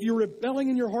 if you're rebelling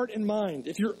in your heart and mind,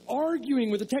 if you're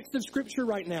arguing with the text of Scripture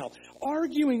right now,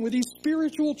 arguing with these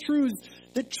spiritual truths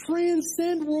that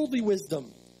transcend worldly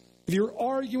wisdom, if you're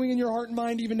arguing in your heart and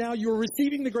mind even now, you're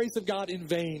receiving the grace of God in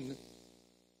vain.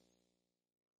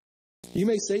 You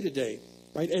may say today,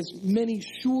 right, as many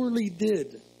surely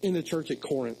did in the church at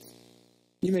Corinth,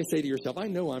 you may say to yourself, I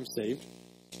know I'm saved.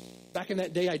 Back in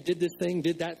that day, I did this thing,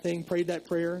 did that thing, prayed that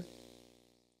prayer.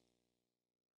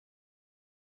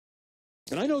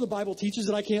 And I know the Bible teaches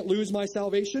that I can't lose my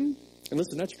salvation. And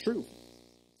listen, that's true.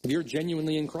 If you're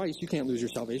genuinely in Christ, you can't lose your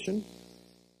salvation.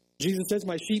 Jesus says,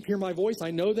 my sheep hear my voice.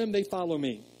 I know them, they follow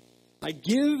me. I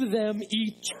give them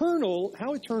eternal.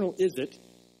 How eternal is it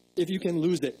if you can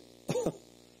lose it?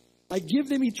 I give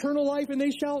them eternal life, and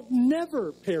they shall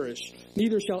never perish.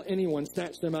 Neither shall anyone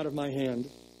snatch them out of my hand.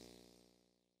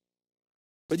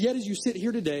 But yet, as you sit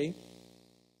here today,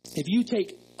 if you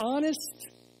take honest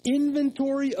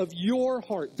inventory of your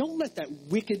heart, don't let that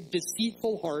wicked,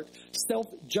 deceitful heart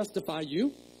self-justify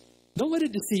you. Don't let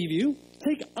it deceive you.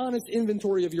 Take honest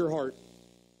inventory of your heart.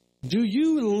 Do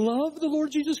you love the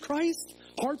Lord Jesus Christ?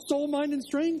 Heart, soul, mind, and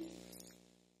strength?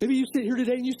 Maybe you sit here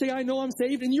today and you say, I know I'm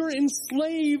saved, and you're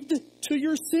enslaved to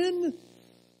your sin.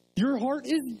 Your heart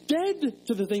is dead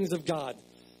to the things of God.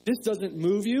 This doesn't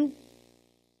move you.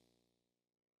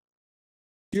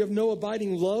 You have no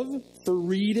abiding love for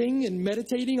reading and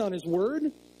meditating on His Word.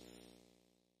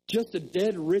 Just a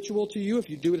dead ritual to you if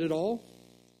you do it at all.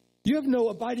 You have no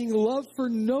abiding love for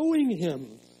knowing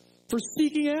Him, for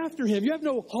seeking after Him. You have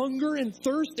no hunger and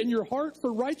thirst in your heart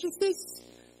for righteousness.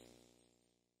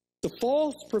 The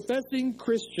false professing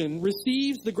Christian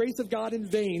receives the grace of God in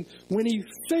vain when he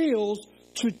fails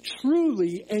to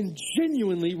truly and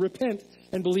genuinely repent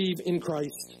and believe in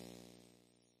Christ.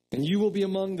 And you will be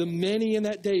among the many in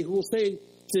that day who will say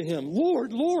to Him,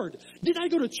 Lord, Lord, did I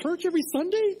go to church every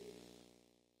Sunday?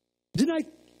 Didn't I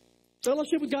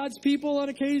fellowship with God's people on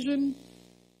occasion?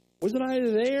 Wasn't I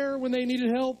there when they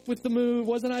needed help with the move?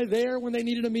 Wasn't I there when they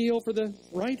needed a meal for the,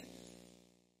 right?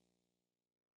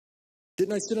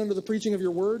 Didn't I sit under the preaching of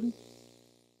your word?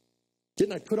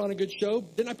 Didn't I put on a good show?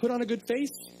 Didn't I put on a good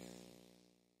face?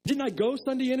 Didn't I go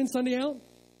Sunday in and Sunday out?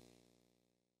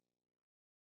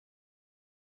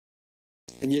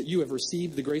 And yet you have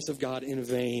received the grace of God in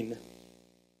vain.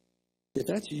 If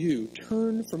that's you,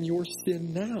 turn from your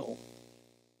sin now.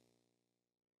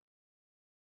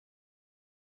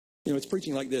 You know, it's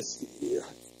preaching like this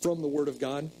from the Word of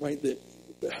God, right, that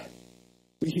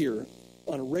we hear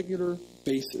on a regular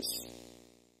basis.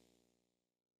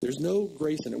 There's no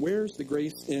grace in it. Where's the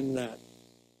grace in that?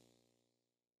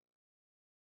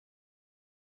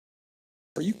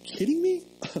 Are you kidding me?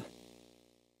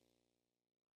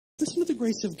 Listen to the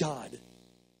grace of God.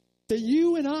 That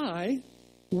you and I,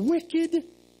 wicked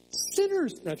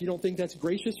sinners. Now, if you don't think that's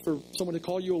gracious for someone to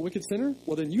call you a wicked sinner,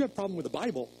 well, then you have a problem with the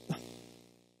Bible.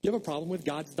 You have a problem with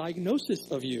God's diagnosis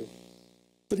of you.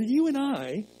 But that you and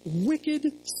I, wicked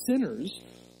sinners,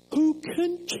 who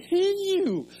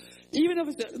continue, even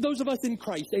if those of us in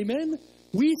Christ, amen,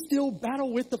 we still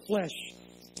battle with the flesh.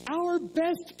 Our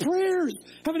best prayers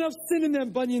have enough sin in them,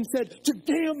 Bunyan said, to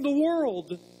damn the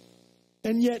world.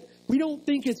 And yet, we don't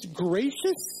think it's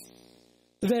gracious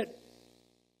that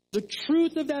the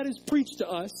truth of that is preached to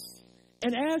us.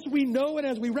 And as we know and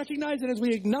as we recognize and as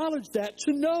we acknowledge that,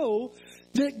 to know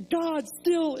that God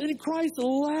still in Christ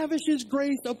lavishes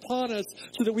grace upon us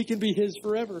so that we can be His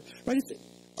forever. Right? It's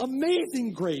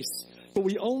amazing grace. But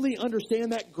we only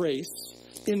understand that grace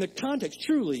in the context,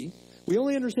 truly, we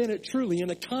only understand it truly in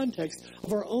the context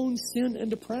of our own sin and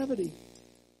depravity.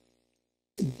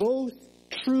 Both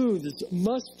truths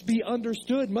must be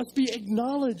understood, must be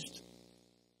acknowledged.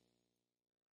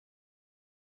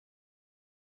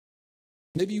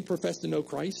 Maybe you profess to know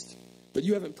Christ, but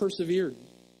you haven't persevered.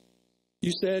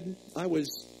 You said, I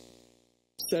was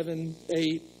 7,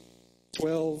 8,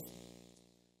 12.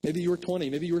 Maybe you were 20.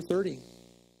 Maybe you were 30.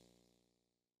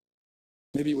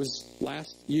 Maybe it was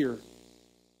last year.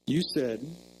 You said,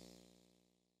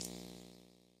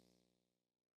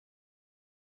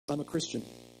 I'm a Christian.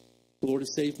 The Lord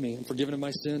has saved me. I'm forgiven of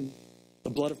my sin. The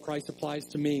blood of Christ applies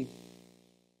to me.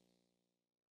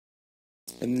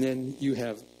 And then you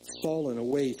have fallen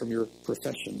away from your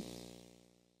profession.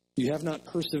 You have not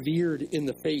persevered in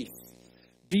the faith.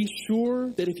 Be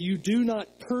sure that if you do not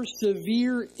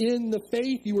persevere in the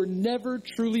faith, you were never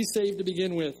truly saved to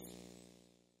begin with.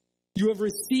 You have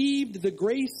received the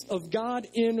grace of God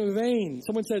in vain.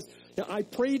 Someone says, I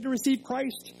prayed to receive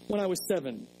Christ when I was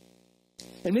 7.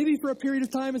 And maybe for a period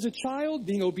of time as a child,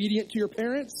 being obedient to your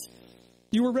parents,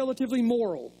 you were relatively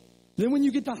moral. Then when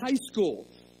you get to high school,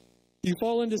 you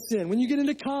fall into sin. When you get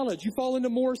into college, you fall into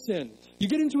more sin. You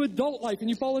get into adult life and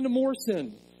you fall into more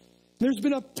sin. There's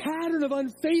been a pattern of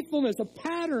unfaithfulness, a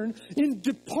pattern in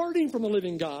departing from the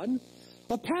living God,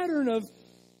 a pattern of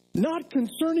not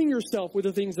concerning yourself with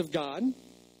the things of God.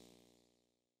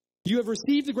 You have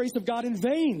received the grace of God in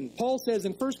vain. Paul says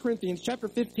in 1 Corinthians chapter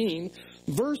 15,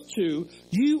 verse 2,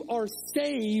 you are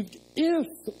saved if,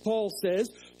 Paul says,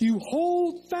 you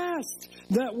hold fast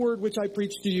that word which I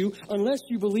preached to you, unless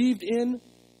you believed in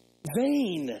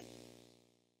vain.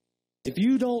 If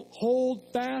you don't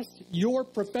hold fast, your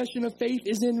profession of faith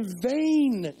is in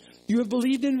vain. You have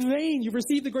believed in vain. You've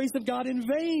received the grace of God in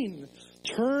vain.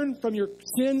 Turn from your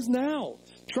sins now.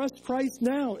 Trust Christ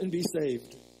now and be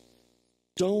saved.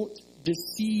 Don't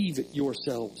deceive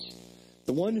yourselves.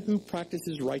 The one who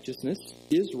practices righteousness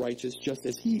is righteous just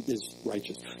as he is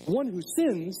righteous. The one who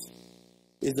sins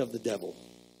is of the devil.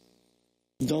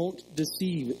 Don't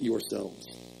deceive yourselves.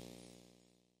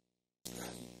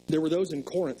 There were those in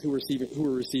Corinth who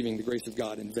were receiving the grace of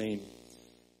God in vain.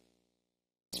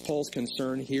 It's Paul's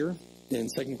concern here in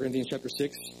 2 Corinthians chapter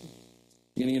 6,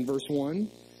 beginning in verse 1.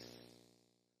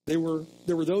 There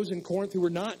were those in Corinth who were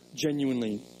not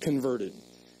genuinely converted.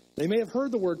 They may have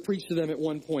heard the word preached to them at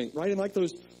one point, right? And like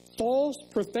those false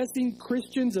professing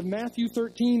Christians of Matthew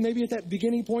 13, maybe at that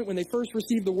beginning point when they first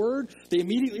received the word, they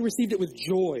immediately received it with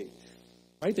joy,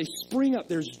 right? They spring up.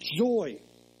 There's joy.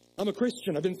 I'm a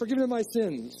Christian. I've been forgiven of my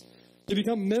sins. They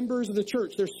become members of the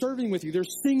church. They're serving with you. They're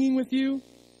singing with you.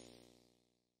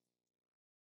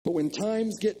 But when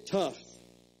times get tough,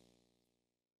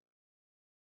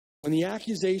 when the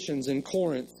accusations in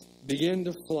Corinth begin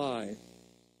to fly,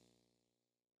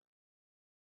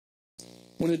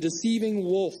 when a deceiving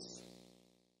wolf,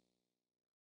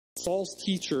 false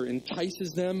teacher,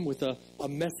 entices them with a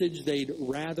message they'd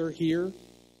rather hear,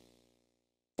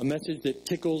 a message that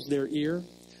tickles their ear,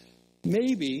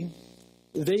 maybe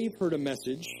they've heard a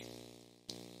message,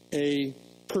 a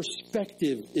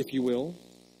perspective, if you will,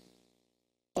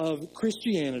 of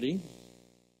Christianity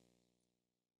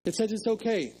that says it's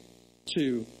okay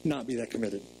to not be that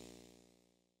committed.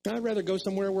 I'd rather go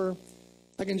somewhere where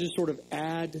I can just sort of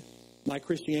add my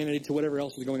Christianity to whatever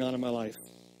else is going on in my life.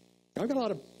 I've got a lot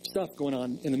of stuff going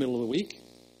on in the middle of the week,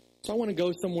 so I want to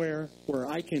go somewhere where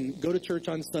I can go to church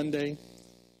on Sunday.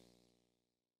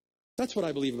 That's what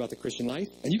I believe about the Christian life.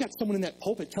 And you got someone in that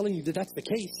pulpit telling you that that's the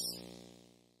case.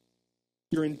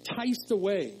 You're enticed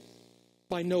away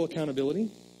by no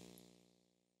accountability.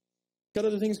 Got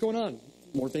other things going on.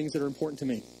 More things that are important to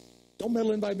me. Don't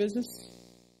meddle in my business.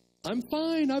 I'm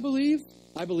fine, I believe.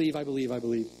 I believe.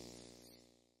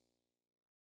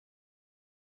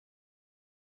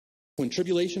 When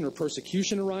tribulation or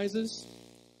persecution arises,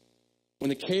 when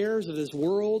the cares of this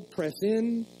world press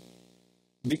in,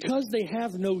 because they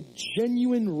have no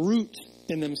genuine root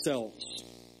in themselves,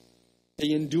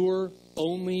 they endure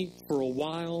only for a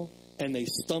while, and they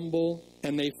stumble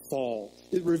and they fall.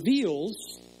 It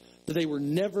reveals that they were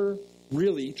never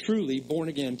really, truly born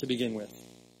again to begin with.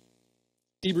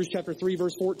 Hebrews chapter 3,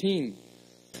 verse 14.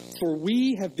 For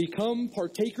we have become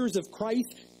partakers of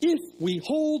Christ if we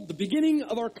hold the beginning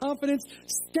of our confidence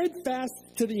steadfast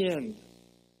to the end.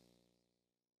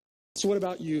 So what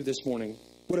about you this morning?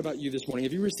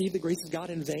 Have you received the grace of God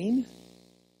in vain?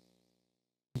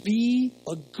 Be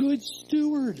a good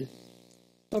steward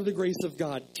of the grace of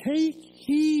God. Take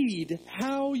heed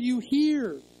how you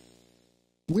hear.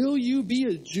 Will you be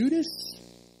a Judas?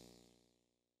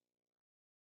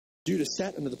 Judas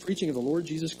sat under the preaching of the Lord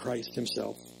Jesus Christ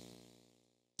himself.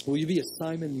 Will you be a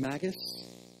Simon Magus?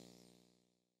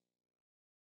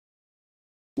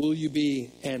 Will you be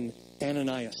an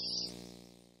Ananias,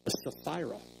 a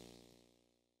Sapphira?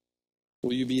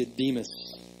 Will you be a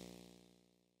Demas?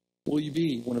 Will you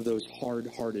be one of those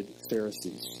hard-hearted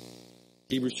Pharisees?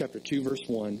 Hebrews chapter 2, verse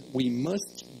 1, we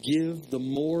must give the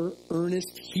more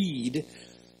earnest heed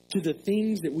to the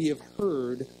things that we have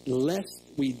heard,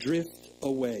 lest we drift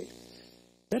away.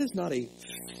 That is not a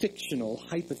fictional,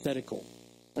 hypothetical.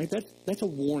 Right? That's a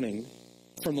warning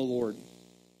from the Lord.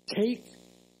 Take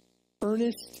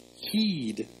earnest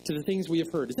heed to the things we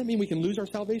have heard. Does that mean we can lose our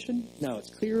salvation? No, it's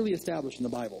clearly established in the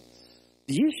Bible.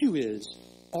 The issue is,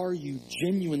 are you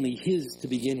genuinely His to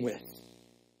begin with?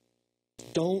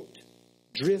 Don't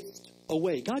drift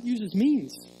away. God uses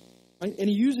means, right? And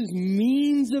He uses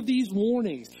means of these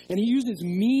warnings, and He uses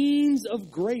means of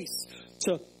grace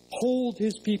to hold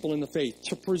His people in the faith,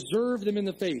 to preserve them in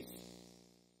the faith.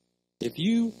 If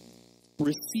you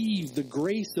receive the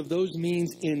grace of those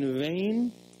means in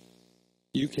vain,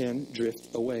 you can drift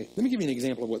away. Let me give you an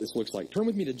example of what this looks like. Turn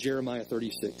with me to Jeremiah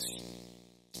 36.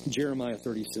 Jeremiah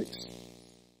 36.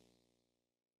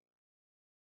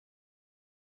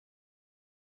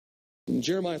 In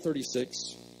Jeremiah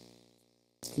 36,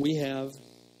 we have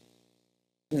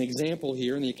an example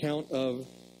here in the account of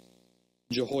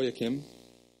Jehoiakim,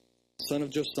 son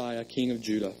of Josiah, king of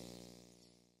Judah.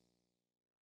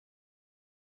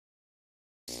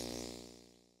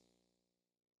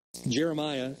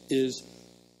 Jeremiah is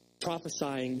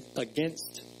prophesying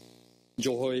against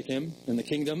Jehoiakim and the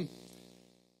kingdom.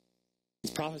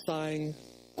 He's prophesying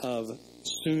of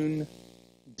soon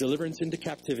deliverance into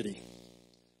captivity,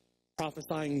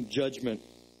 prophesying judgment.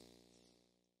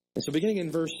 And so beginning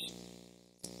in verse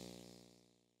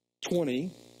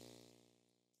 20,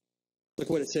 look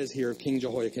what it says here of King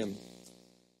Jehoiakim.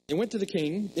 They went to the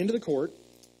king, into the court,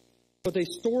 but they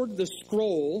stored the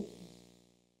scroll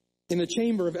in the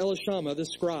chamber of Elishama the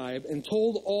scribe, and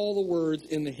told all the words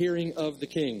in the hearing of the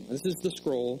king. This is the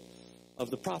scroll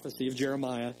of the prophecy of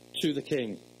Jeremiah to the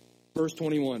king. Verse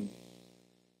 21.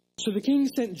 So the king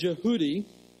sent Jehudi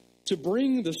to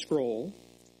bring the scroll,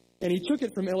 and he took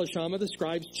it from Elishama the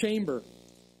scribe's chamber.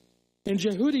 And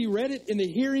Jehudi read it in the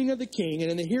hearing of the king,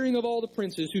 and in the hearing of all the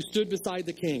princes who stood beside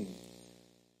the king.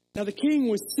 Now the king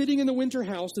was sitting in the winter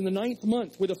house in the 9th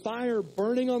month, with a fire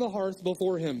burning on the hearth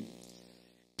before him.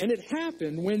 And it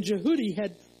happened when Jehudi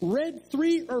had read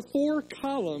 3 or 4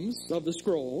 columns of the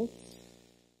scroll,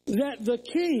 that the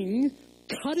king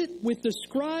cut it with the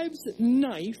scribe's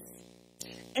knife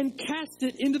and cast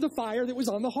it into the fire that was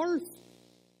on the hearth,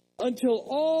 until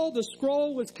all the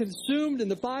scroll was consumed in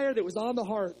the fire that was on the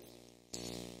hearth.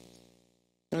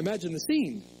 Now imagine the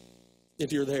scene,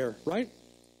 if you're there, right?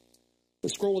 The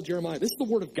scroll of Jeremiah. This is the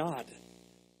Word of God.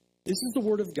 This is the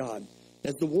Word of God.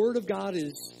 As the Word of God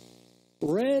is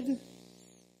read,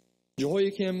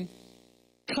 Jehoiakim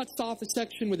cuts off a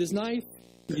section with his knife.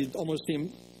 You almost see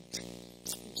him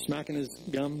smacking his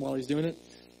gum while he's doing it,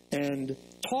 and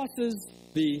tosses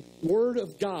the Word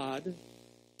of God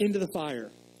into the fire.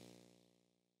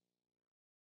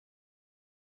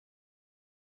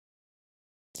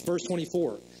 Verse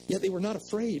 24, yet they were not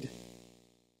afraid,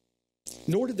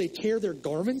 nor did they tear their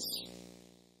garments,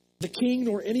 the king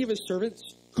nor any of his servants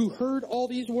who heard all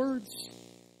these words.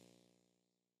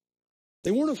 They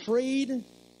weren't afraid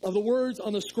of the words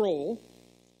on the scroll.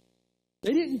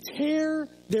 They didn't tear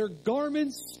their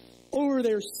garments over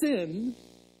their sin,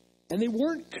 and they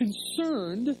weren't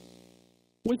concerned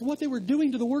with what they were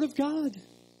doing to the Word of God.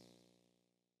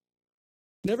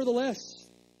 Nevertheless,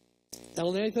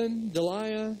 Elnathan,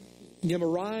 Delaiah,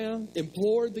 Gemariah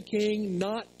implored the king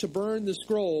not to burn the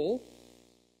scroll,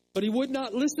 but he would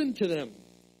not listen to them.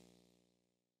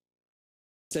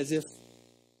 It's as if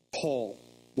Paul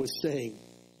was saying,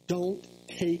 don't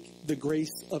take the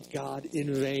grace of God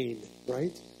in vain,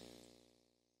 right?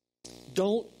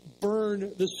 Don't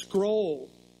burn the scroll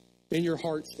in your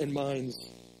hearts and minds.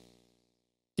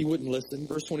 He wouldn't listen.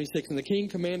 Verse 26, and the king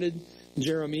commanded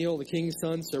Jeremiel, the king's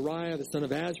son, Sariah, the son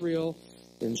of Azriel,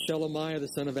 and Shelemiah, the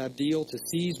son of Abdiel, to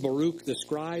seize Baruch the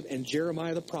scribe and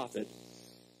Jeremiah the prophet,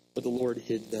 but the Lord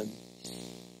hid them.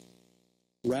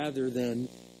 Rather than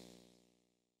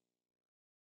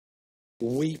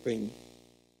weeping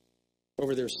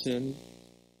over their sin,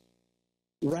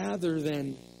 rather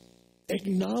than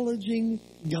acknowledging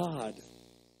God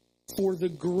for the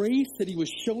grace that He was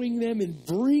showing them in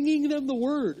bringing them the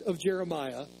word of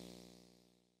Jeremiah,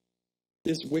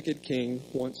 this wicked king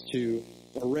wants to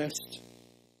arrest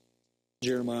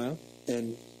Jeremiah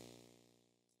and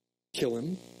kill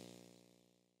him,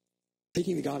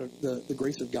 taking the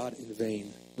grace of God in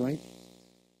vain, right?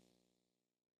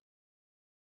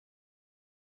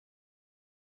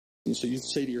 And so you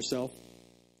say to yourself,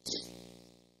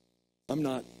 I'm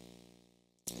not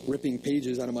ripping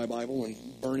pages out of my Bible and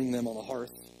burning them on the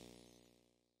hearth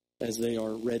as they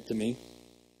are read to me.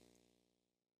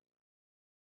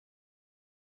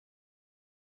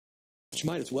 Which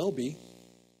might as well be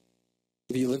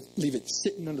if you leave it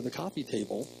sitting under the coffee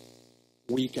table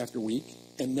week after week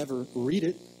and never read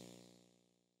it.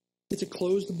 It's a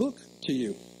closed book to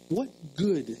you. What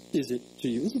good is it to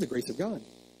you? This is the grace of God.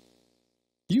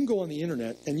 You can go on the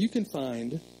internet and you can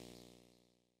find,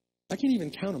 I can't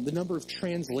even count them, the number of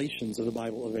translations of the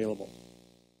Bible available.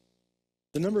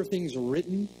 The number of things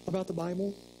written about the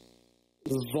Bible,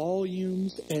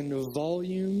 volumes and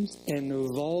volumes and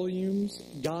volumes,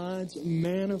 God's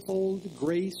manifold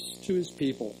grace to his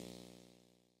people.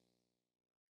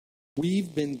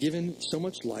 We've been given so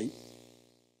much light.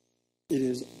 It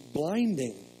is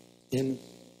blinding in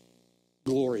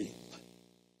glory.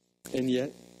 And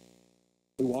yet,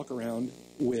 we walk around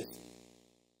with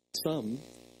some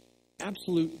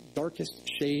absolute darkest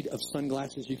shade of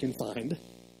sunglasses you can find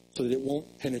so that it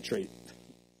won't penetrate.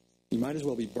 You might as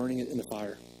well be burning it in the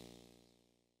fire.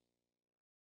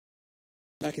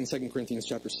 Back in 2 Corinthians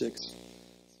chapter 6,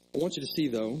 I want you to see,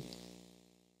 though,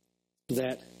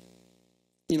 that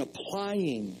in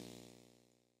applying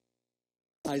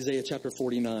Isaiah chapter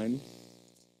 49,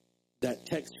 that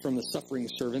text from the suffering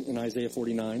servant in Isaiah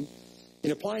 49,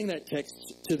 in applying that text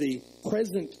to the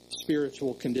present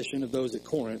spiritual condition of those at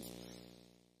Corinth,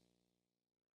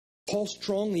 Paul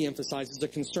strongly emphasizes a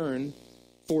concern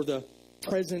for the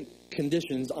present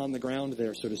conditions on the ground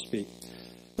there, so to speak.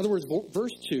 In other words,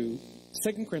 verse 2,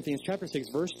 2 Corinthians chapter 6,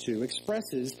 verse 2,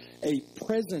 expresses a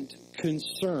present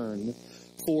concern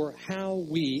for how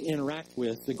we interact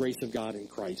with the grace of God in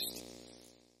Christ.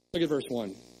 Look at verse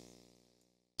 1.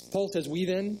 Paul says, "We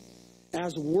then,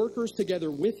 as workers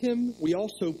together with him, we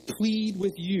also plead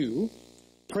with you,"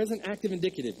 present active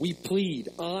indicative, we plead,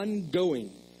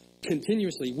 ongoing,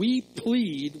 continuously, we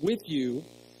plead with you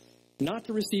not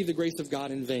to receive the grace of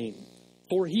God in vain.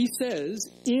 For he says,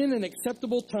 "In an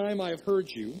acceptable time I have heard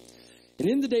you, and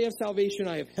in the day of salvation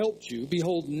I have helped you.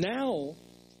 Behold, now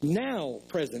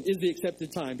present is the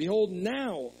accepted time. Behold,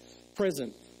 now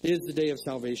present is the day of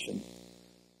salvation."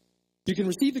 You can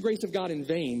receive the grace of God in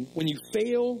vain when you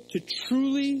fail to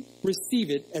truly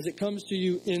receive it as it comes to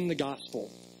you in the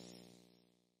gospel.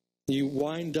 You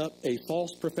wind up a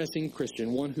false professing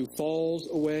Christian, one who falls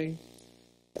away.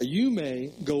 You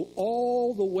may go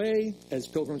all the way, as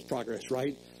Pilgrim's Progress,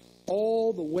 right?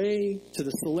 All the way to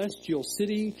the celestial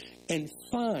city and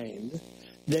find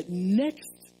that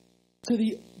next to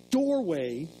the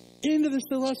doorway into the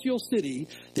celestial city,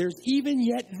 there's even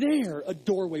yet there a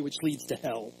doorway which leads to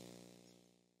hell.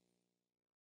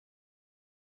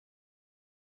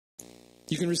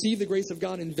 You can receive the grace of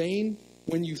God in vain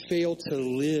when you fail to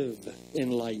live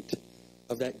in light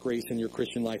of that grace in your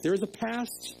Christian life. There is a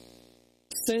past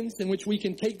sense in which we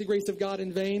can take the grace of God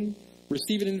in vain,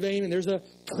 receive it in vain, and there's a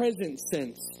present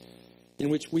sense in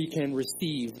which we can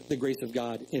receive the grace of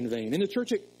God in vain. In the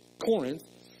church at Corinth,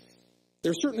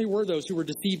 there certainly were those who were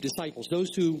deceived disciples,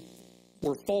 those who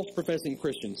were false professing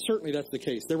Christians. Certainly that's the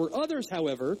case. There were others,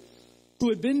 however, who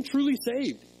had been truly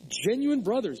saved, genuine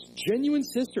brothers, genuine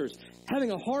sisters,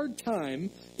 having a hard time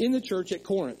in the church at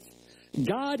Corinth.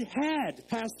 God had,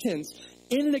 past tense,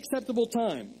 in an acceptable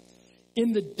time,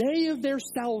 in the day of their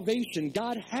salvation,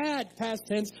 God had, past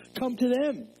tense, come to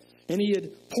them, and he had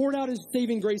poured out his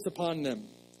saving grace upon them.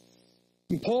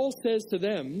 And Paul says to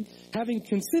them, having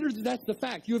considered that that's the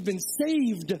fact, you have been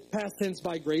saved, past tense,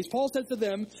 by grace, Paul says to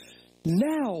them,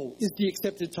 now is the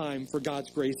accepted time for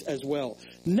God's grace as well.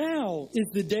 Now is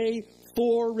the day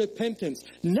for repentance.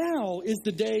 Now is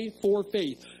the day for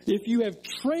faith. If you have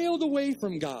trailed away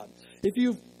from God, if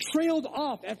you've trailed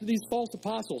off after these false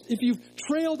apostles, if you've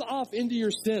trailed off into your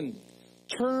sin,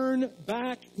 turn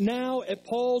back now at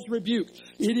Paul's rebuke.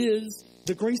 It is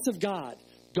the grace of God.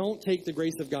 Don't take the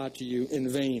grace of God to you in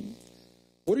vain.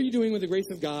 What are you doing with the grace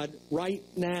of God right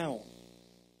now?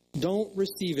 Don't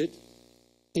receive it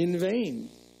in vain.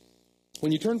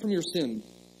 When you turn from your sin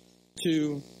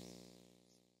to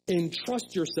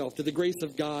entrust yourself to the grace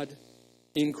of God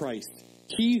in Christ.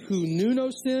 He who knew no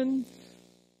sin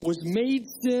was made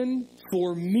sin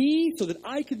for me so that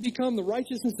I could become the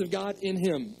righteousness of God in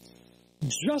him.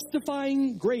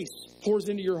 Justifying grace pours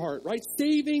into your heart, right?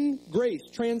 Saving grace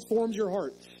transforms your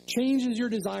heart, changes your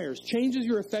desires, changes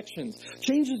your affections,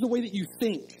 changes the way that you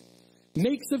think,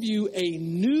 makes of you a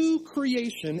new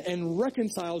creation and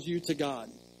reconciles you to God.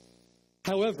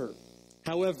 However,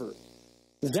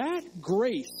 that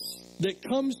grace that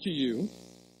comes to you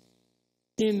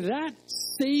in that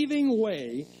saving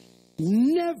way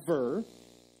never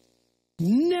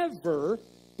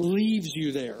leaves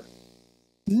you there.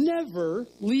 Never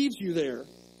leaves you there.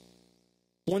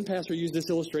 One pastor used this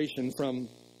illustration from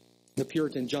the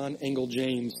Puritan John Angell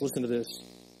James. Listen to this.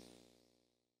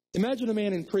 Imagine a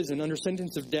man in prison under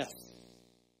sentence of death.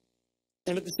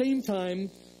 And at the same time,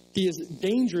 he is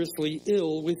dangerously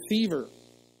ill with fever.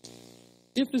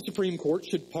 If the Supreme Court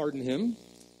should pardon him,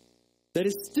 that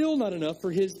is still not enough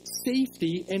for his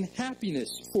safety and happiness,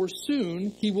 for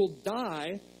soon he will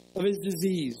die of his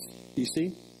disease. You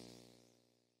see?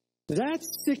 That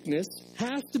sickness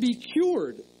has to be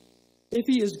cured if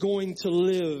he is going to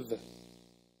live.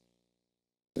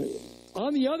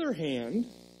 On the other hand,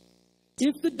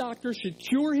 if the doctor should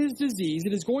cure his disease,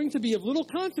 it is going to be of little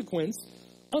consequence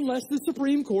unless the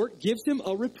Supreme Court gives him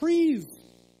a reprieve.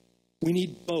 We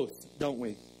need both, don't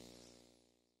we?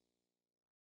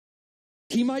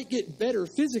 He might get better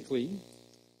physically,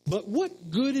 but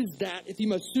what good is that if he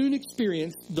must soon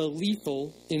experience the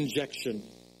lethal injection?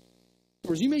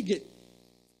 Whereas you may get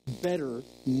better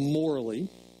morally,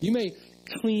 you may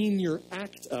clean your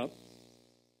act up,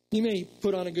 you may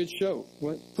put on a good show,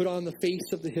 put on the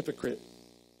face of the hypocrite.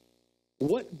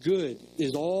 What good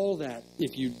is all that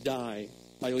if you die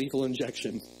by lethal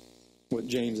injection? What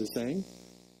James is saying.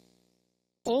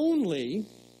 Only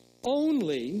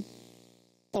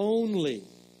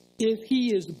if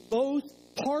he is both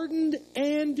pardoned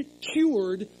and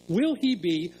cured will he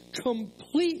be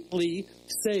completely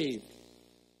saved.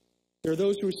 There are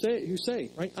those who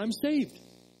say, right, I'm saved.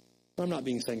 I'm not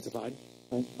being sanctified.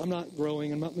 Right? I'm not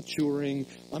growing. I'm not maturing.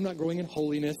 I'm not growing in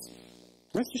holiness.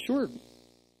 Rest assured,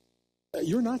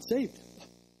 you're not saved.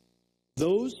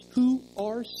 Those who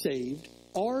are saved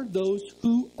are those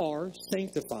who are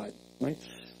sanctified. Right?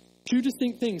 Two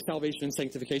distinct things, salvation and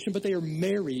sanctification, but they are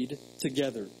married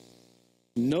together.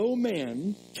 No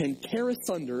man can tear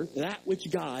asunder that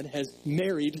which God has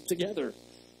married together.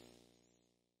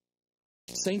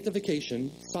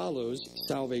 Sanctification follows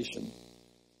salvation.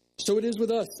 So it is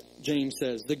with us, James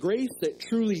says. The grace that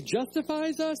truly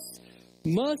justifies us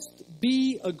must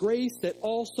be a grace that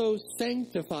also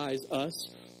sanctifies us,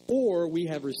 or we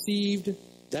have received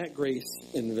that grace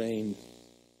in vain.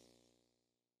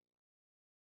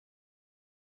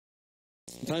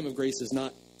 The time of grace is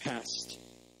not past.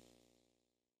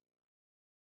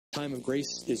 The time of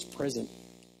grace is present.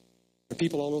 There are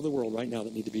people all over the world right now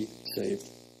that need to be saved.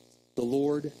 The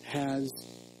Lord has,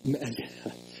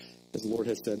 as the Lord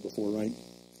has said before, right?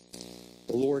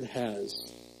 The Lord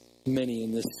has many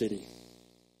in this city.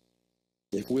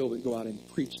 If we'll but go out and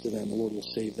preach to them, the Lord will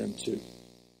save them too.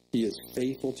 He is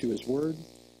faithful to His word.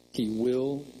 He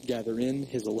will gather in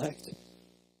His elect.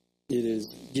 It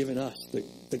is given us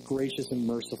the gracious and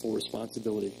merciful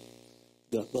responsibility,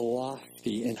 the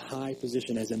lofty and high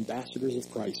position as ambassadors of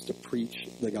Christ to preach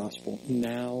the gospel.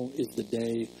 Now is the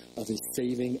day of His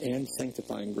saving and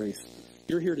sanctifying grace.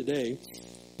 You're here today,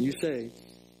 you say,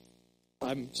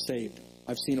 I'm saved.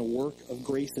 I've seen a work of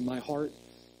grace in my heart.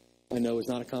 I know it's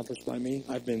not accomplished by me.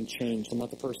 I've been changed. I'm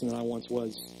not the person that I once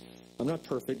was. I'm not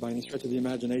perfect by any stretch of the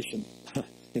imagination.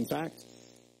 In fact,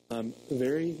 I'm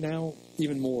very now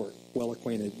even more well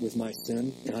acquainted with my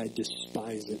sin, and I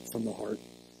despise it from the heart.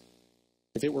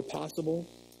 If it were possible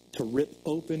to rip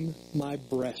open my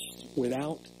breast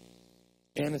without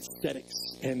anesthetics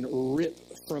and rip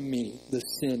from me the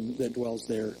sin that dwells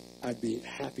there, I'd be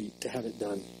happy to have it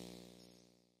done.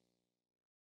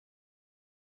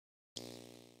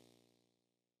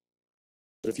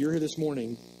 But if you're here this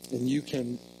morning and you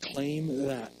can claim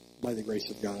that by the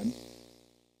grace of God,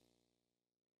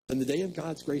 then the day of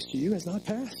God's grace to you has not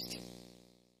passed.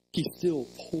 He still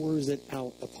pours it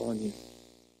out upon you.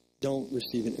 Don't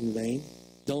receive it in vain.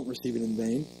 Don't receive it in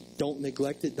vain. Don't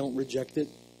neglect it. Don't reject it.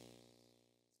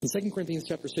 In 2 Corinthians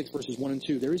chapter 6, verses 1 and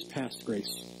 2, there is past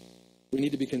grace. We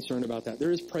need to be concerned about that.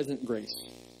 There is present grace.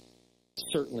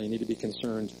 Certainly need to be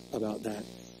concerned about that.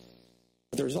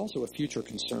 But there's also a future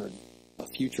concern. A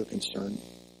future concern.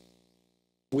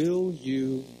 Will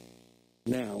you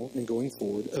now and going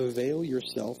forward avail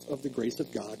yourself of the grace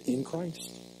of God in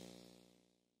Christ?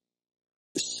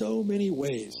 So many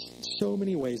ways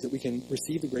that we can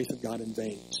receive the grace of God in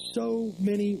vain. So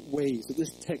many ways that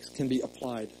this text can be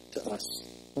applied to us.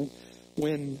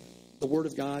 When the Word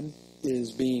of God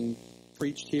is being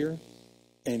preached here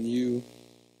and you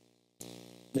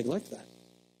neglect that.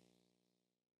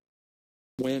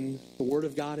 When the Word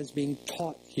of God is being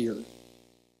taught here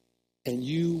and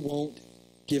you won't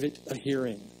give it a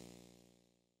hearing.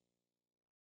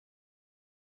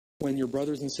 When your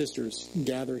brothers and sisters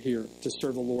gather here to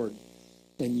serve the Lord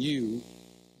and you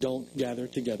don't gather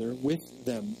together with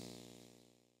them.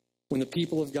 When the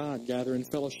people of God gather in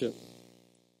fellowship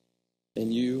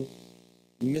and you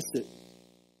miss it.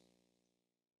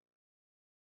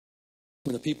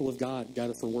 When the people of God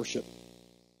gather for worship,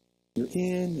 you're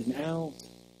in and out.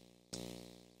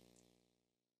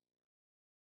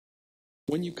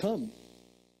 When you come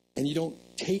and you don't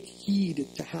take heed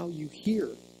to how you hear,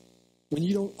 when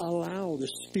you don't allow the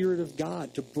Spirit of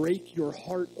God to break your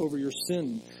heart over your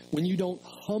sin, when you don't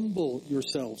humble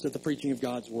yourselves at the preaching of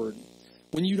God's word,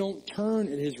 when you don't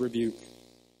turn at his rebuke,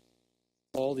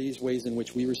 all these ways in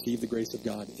which we receive the grace of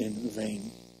God in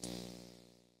vain.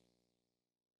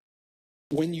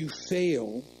 When you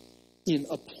fail in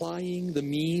applying the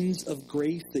means of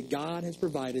grace that God has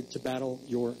provided to battle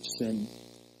your sin,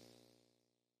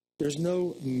 there's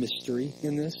no mystery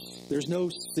in this. There's no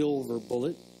silver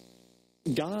bullet.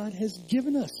 God has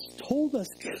given us, told us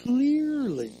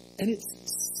clearly, and it's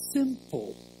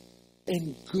simple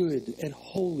and good and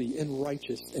holy and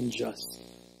righteous and just.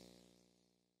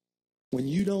 When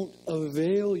you don't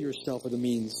avail yourself of the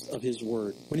means of his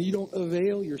word, when you don't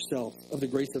avail yourself of the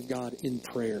grace of God in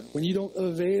prayer, when you don't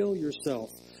avail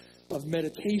yourself of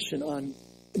meditation on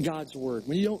God's word,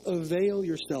 when you don't avail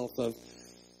yourself of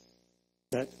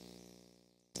that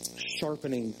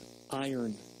sharpening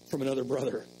iron from another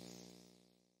brother,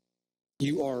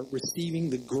 you are receiving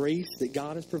the grace that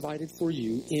God has provided for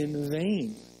you in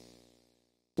vain.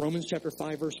 Romans chapter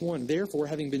 5, verse 1. Therefore,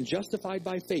 having been justified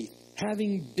by faith,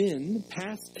 having been,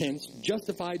 past tense,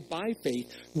 justified by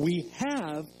faith, we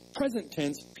have, present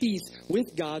tense, peace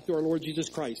with God through our Lord Jesus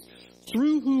Christ,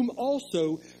 through whom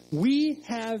also we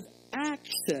have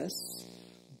access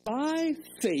by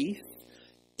faith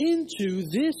into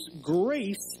this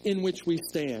grace in which we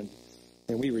stand.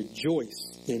 And we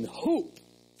rejoice in hope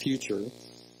future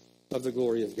of the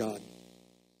glory of God.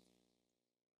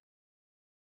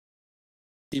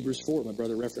 Hebrews 4, my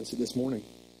brother referenced it this morning.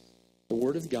 The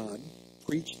word of God,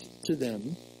 preached to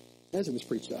them, as it was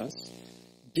preached to us,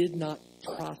 did not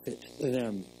profit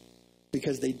them,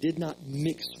 because they did not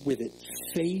mix with it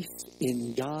faith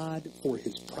in God for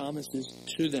his promises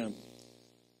to them.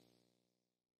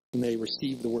 And they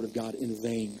received the word of God in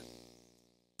vain.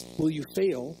 Will you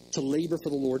fail to labor for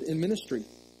the Lord in ministry?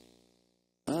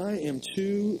 I am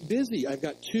too busy. I've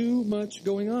got too much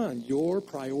going on. Your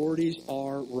priorities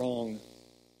are wrong.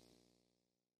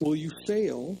 Will you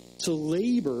fail to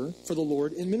labor for the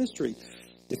Lord in ministry?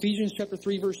 Ephesians chapter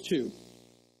 3, verse 2.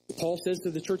 Paul says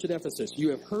to the church at Ephesus, you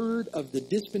have heard of the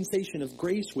dispensation of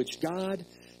grace which God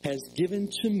has given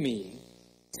to me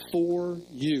for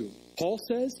you. Paul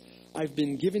says, I've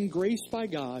been given grace by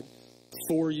God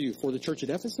for you. For the church at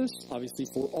Ephesus, obviously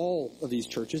for all of these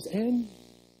churches, and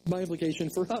by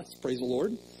implication for us, praise the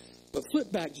Lord. But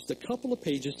flip back just a couple of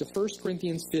pages to 1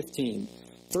 Corinthians 15.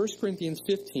 1 Corinthians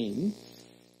 15.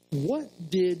 What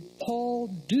did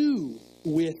Paul do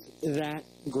with that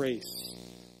grace?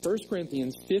 1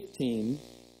 Corinthians 15,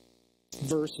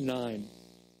 verse 9.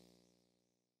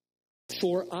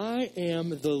 For I am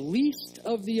the least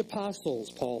of the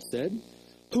apostles, Paul said,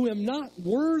 who am not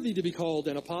worthy to be called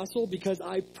an apostle because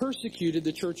I persecuted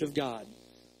the church of God.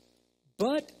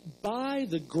 But by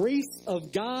the grace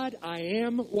of God, I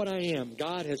am what I am.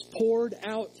 God has poured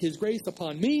out his grace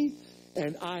upon me,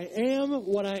 and I am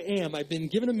what I am. I've been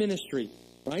given a ministry,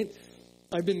 right?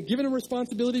 I've been given a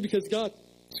responsibility because God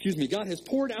has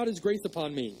poured out his grace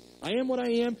upon me. I am what I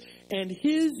am, and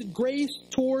his grace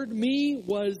toward me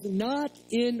was not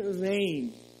in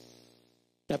vain.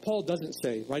 Now, Paul doesn't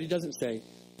say, right? He doesn't say,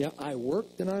 yeah, I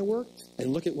worked,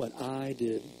 and look at what I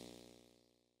did.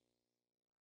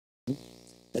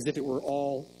 As if it were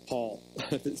all Paul.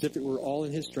 As if it were all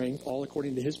in his strength, all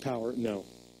according to his power. No.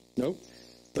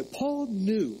 But Paul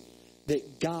knew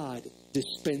that God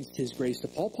dispensed his grace to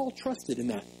Paul. Paul trusted in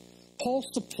that.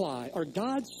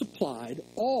 God supplied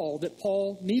all that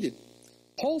Paul needed.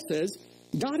 Paul says,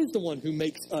 God is the one who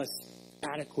makes us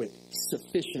adequate,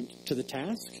 sufficient to the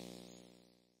task.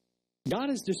 God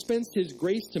has dispensed his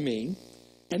grace to me,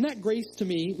 and that grace to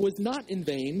me was not in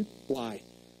vain. Why?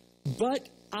 But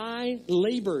I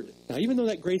labored. Now, even though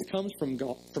that grace comes from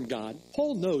God,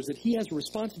 Paul knows that he has a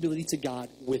responsibility to God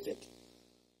with it.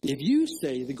 If you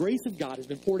say the grace of God has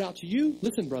been poured out to you,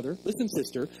 listen, brother, listen,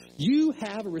 sister, you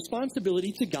have a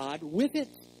responsibility to God with it.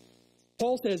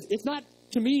 Paul says, it's not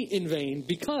to me in vain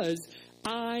because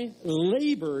I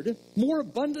labored more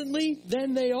abundantly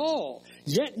than they all.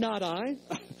 Yet not I.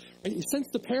 You sense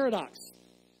the paradox.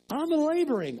 I'm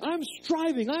laboring. I'm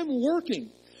striving. I'm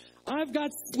working. I've got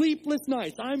sleepless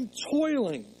nights. I'm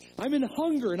toiling. I'm in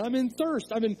hunger and I'm in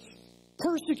thirst. I'm in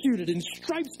persecuted and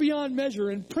stripes beyond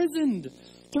measure, imprisoned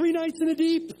 3 nights in a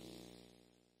deep.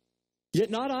 Yet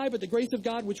not I, but the grace of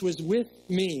God which was with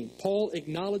me. Paul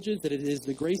acknowledges that it is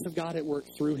the grace of God at work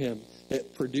through him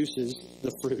that produces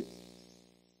the fruit.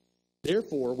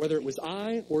 Therefore, whether it was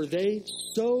I or they,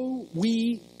 so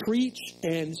we preach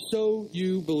and so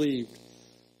you believed.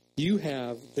 You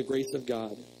have the grace of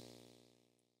God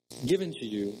given to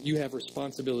you. You have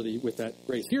responsibility with that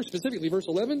grace. Here specifically, verse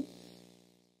 11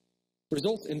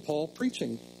 results in Paul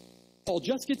preaching. Paul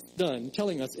just gets done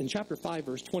telling us in chapter 5,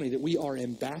 verse 20, that we are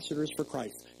ambassadors for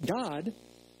Christ. God,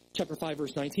 chapter 5,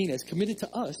 verse 19, has committed to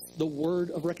us the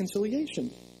word of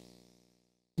reconciliation.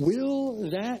 Will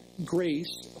that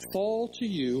grace fall to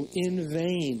you in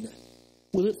vain?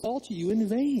 Will it fall to you in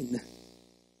vain?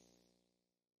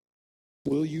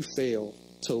 Will you fail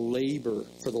to labor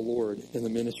for the Lord in the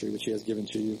ministry which he has given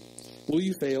to you? Will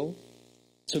you fail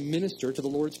to minister to the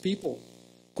Lord's people?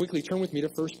 Quickly turn with me to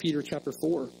 1 Peter chapter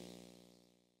 4.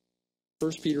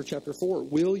 1 Peter chapter 4.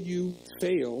 Will you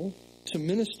fail to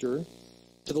minister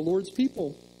to the Lord's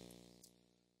people?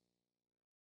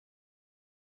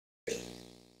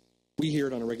 We hear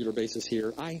it on a regular basis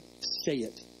here. I say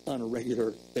it on a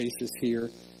regular basis here.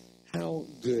 How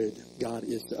good God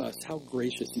is to us. How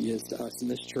gracious he is to us in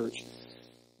this church.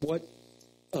 What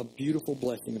a beautiful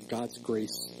blessing of God's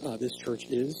grace this church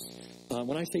is.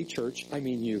 When I say church, I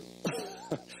mean you.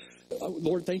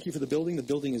 Lord, thank you for the building. The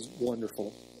building is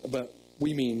wonderful. But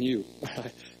we mean you.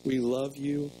 We love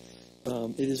you.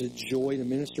 It is a joy to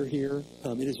minister here.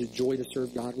 It is a joy to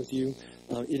serve God with you.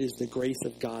 It is the grace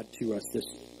of God to us, this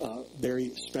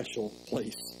very special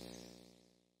place.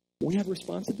 We have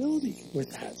responsibility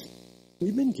with that.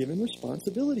 We've been given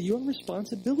responsibility. You have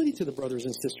responsibility to the brothers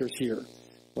and sisters here,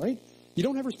 right? You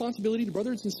don't have responsibility to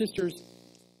brothers and sisters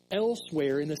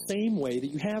elsewhere in the same way that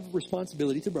you have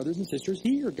responsibility to brothers and sisters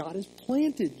here. God has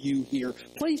planted you here,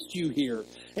 placed you here.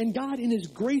 And God, in his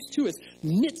grace to us,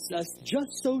 knits us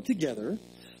just so together,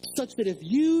 such that if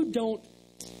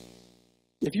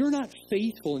you're not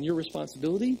faithful in your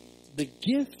responsibility, the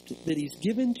gift that he's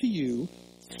given to you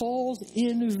falls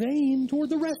in vain toward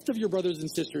the rest of your brothers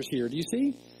and sisters here. Do you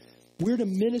see? We're to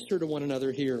minister to one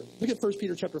another here. Look at 1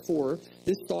 Peter chapter 4.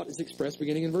 This thought is expressed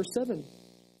beginning in verse 7.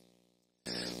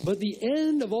 But the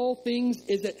end of all things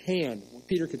is at hand.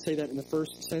 Peter could say that in the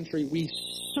first century. We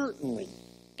certainly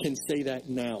can say that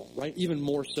now, right? Even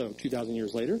more so 2,000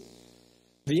 years later.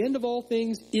 The end of all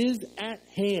things is at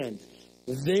hand.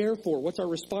 Therefore, what's our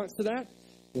response to that?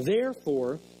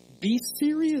 Therefore, be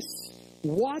serious,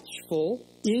 watchful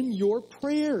in your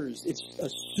prayers. It's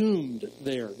assumed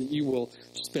there that you will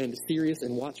spend serious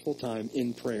and watchful time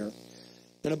in prayer.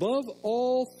 And above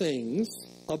all things,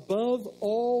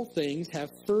 have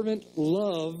fervent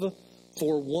love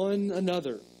for one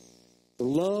another. For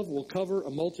love will cover a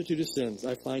multitude of sins.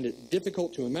 I find it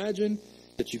difficult to imagine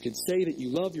that you could say that you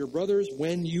love your brothers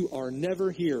when you are never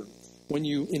here, when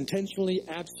you intentionally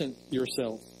absent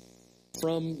yourself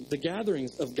from the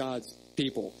gatherings of God's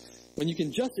people, when you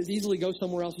can just as easily go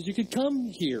somewhere else as you could come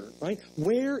here, right?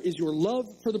 Where is your love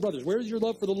for the brothers? Where is your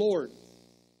love for the Lord?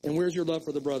 And where's your love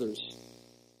for the brothers?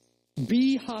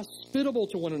 Be hospitable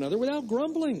to one another without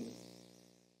grumbling.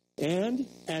 And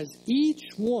as each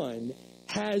one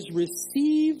has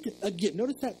received a gift.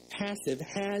 Notice that passive,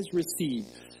 has received.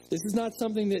 This is not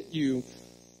something that you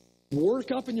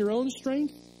work up in your own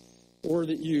strength or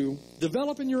that you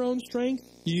develop in your own strength.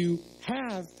 You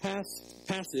have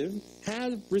passive,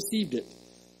 have received it.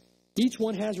 Each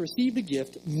one has received a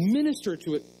gift. Minister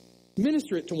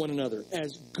it to one another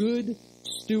as good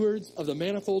stewards of the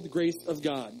manifold grace of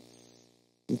God.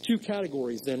 In two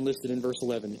categories then listed in verse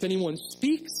 11. If anyone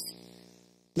speaks,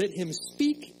 let him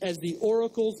speak as the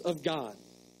oracles of God.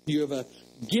 You have a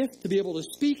gift to be able to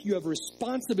speak. You have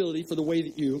responsibility for the way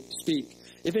that you speak.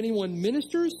 If anyone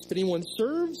ministers, if anyone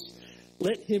serves,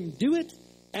 let him do it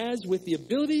as with the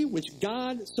ability which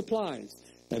God supplies.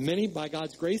 And many, by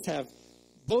God's grace, have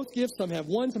both gifts. Some have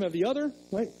one, some have the other,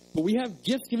 right? But we have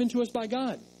gifts given to us by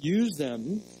God. Use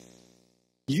them.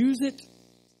 Use it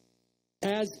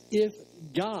as if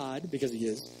God, because he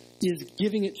is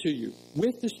giving it to you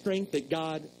with the strength that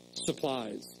God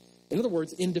supplies. In other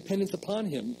words, independence upon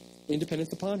him.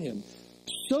 Independence upon him.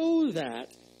 So that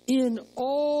in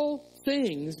all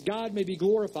things God may be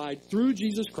glorified through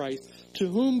Jesus Christ, to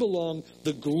whom belong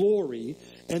the glory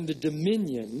and the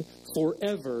dominion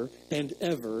forever and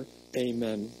ever.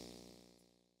 Amen.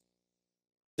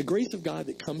 The grace of God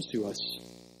that comes to us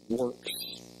works.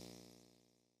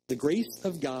 The grace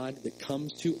of God that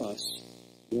comes to us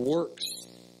works.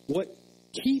 What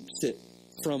keeps it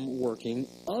from working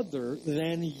other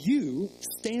than you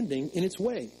standing in its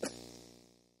way?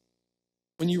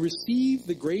 When you receive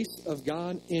the grace of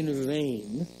God in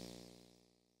vain,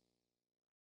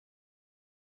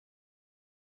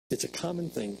 It's a common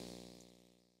thing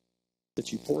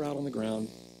that you pour out on the ground,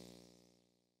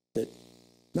 that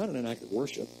not in an act of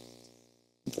worship,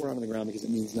 you pour out on the ground because it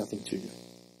means nothing to you.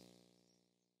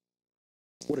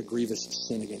 What a grievous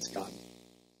sin against God.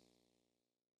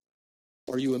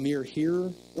 Are you a mere hearer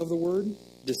of the word,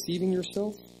 deceiving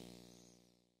yourself?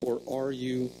 Or are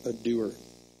you a doer?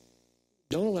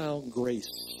 Don't allow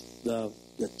grace, the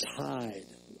tide,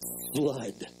 the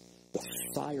flood, the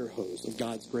fire hose of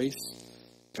God's grace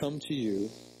come to you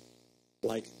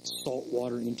like salt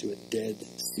water into a dead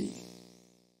sea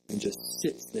and just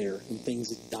sits there and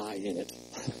things die in it.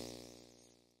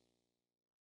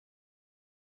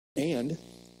 And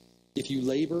if you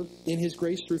labor in his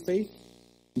grace through faith,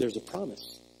 there's a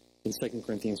promise in 2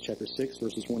 Corinthians chapter 6,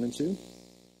 verses 1 and 2.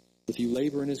 If you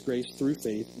labor in his grace through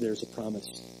faith, there's a promise.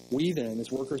 We then,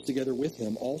 as workers together with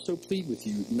him, also plead with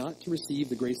you not to receive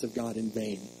the grace of God in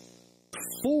vain.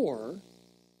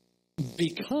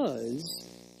 Because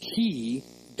he,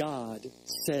 God,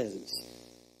 says,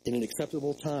 in an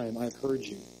acceptable time I have heard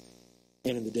you,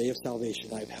 and in the day of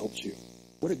salvation I have helped you.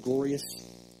 What a glorious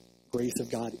grace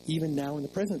of God, even now in the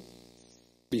present.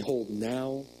 Behold,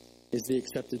 now is the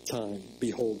accepted time.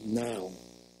 Behold, now,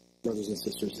 brothers and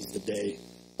sisters, is the day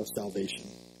of salvation.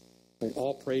 And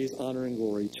all praise, honor, and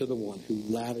glory to the one who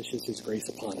lavishes his grace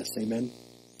upon us. Amen.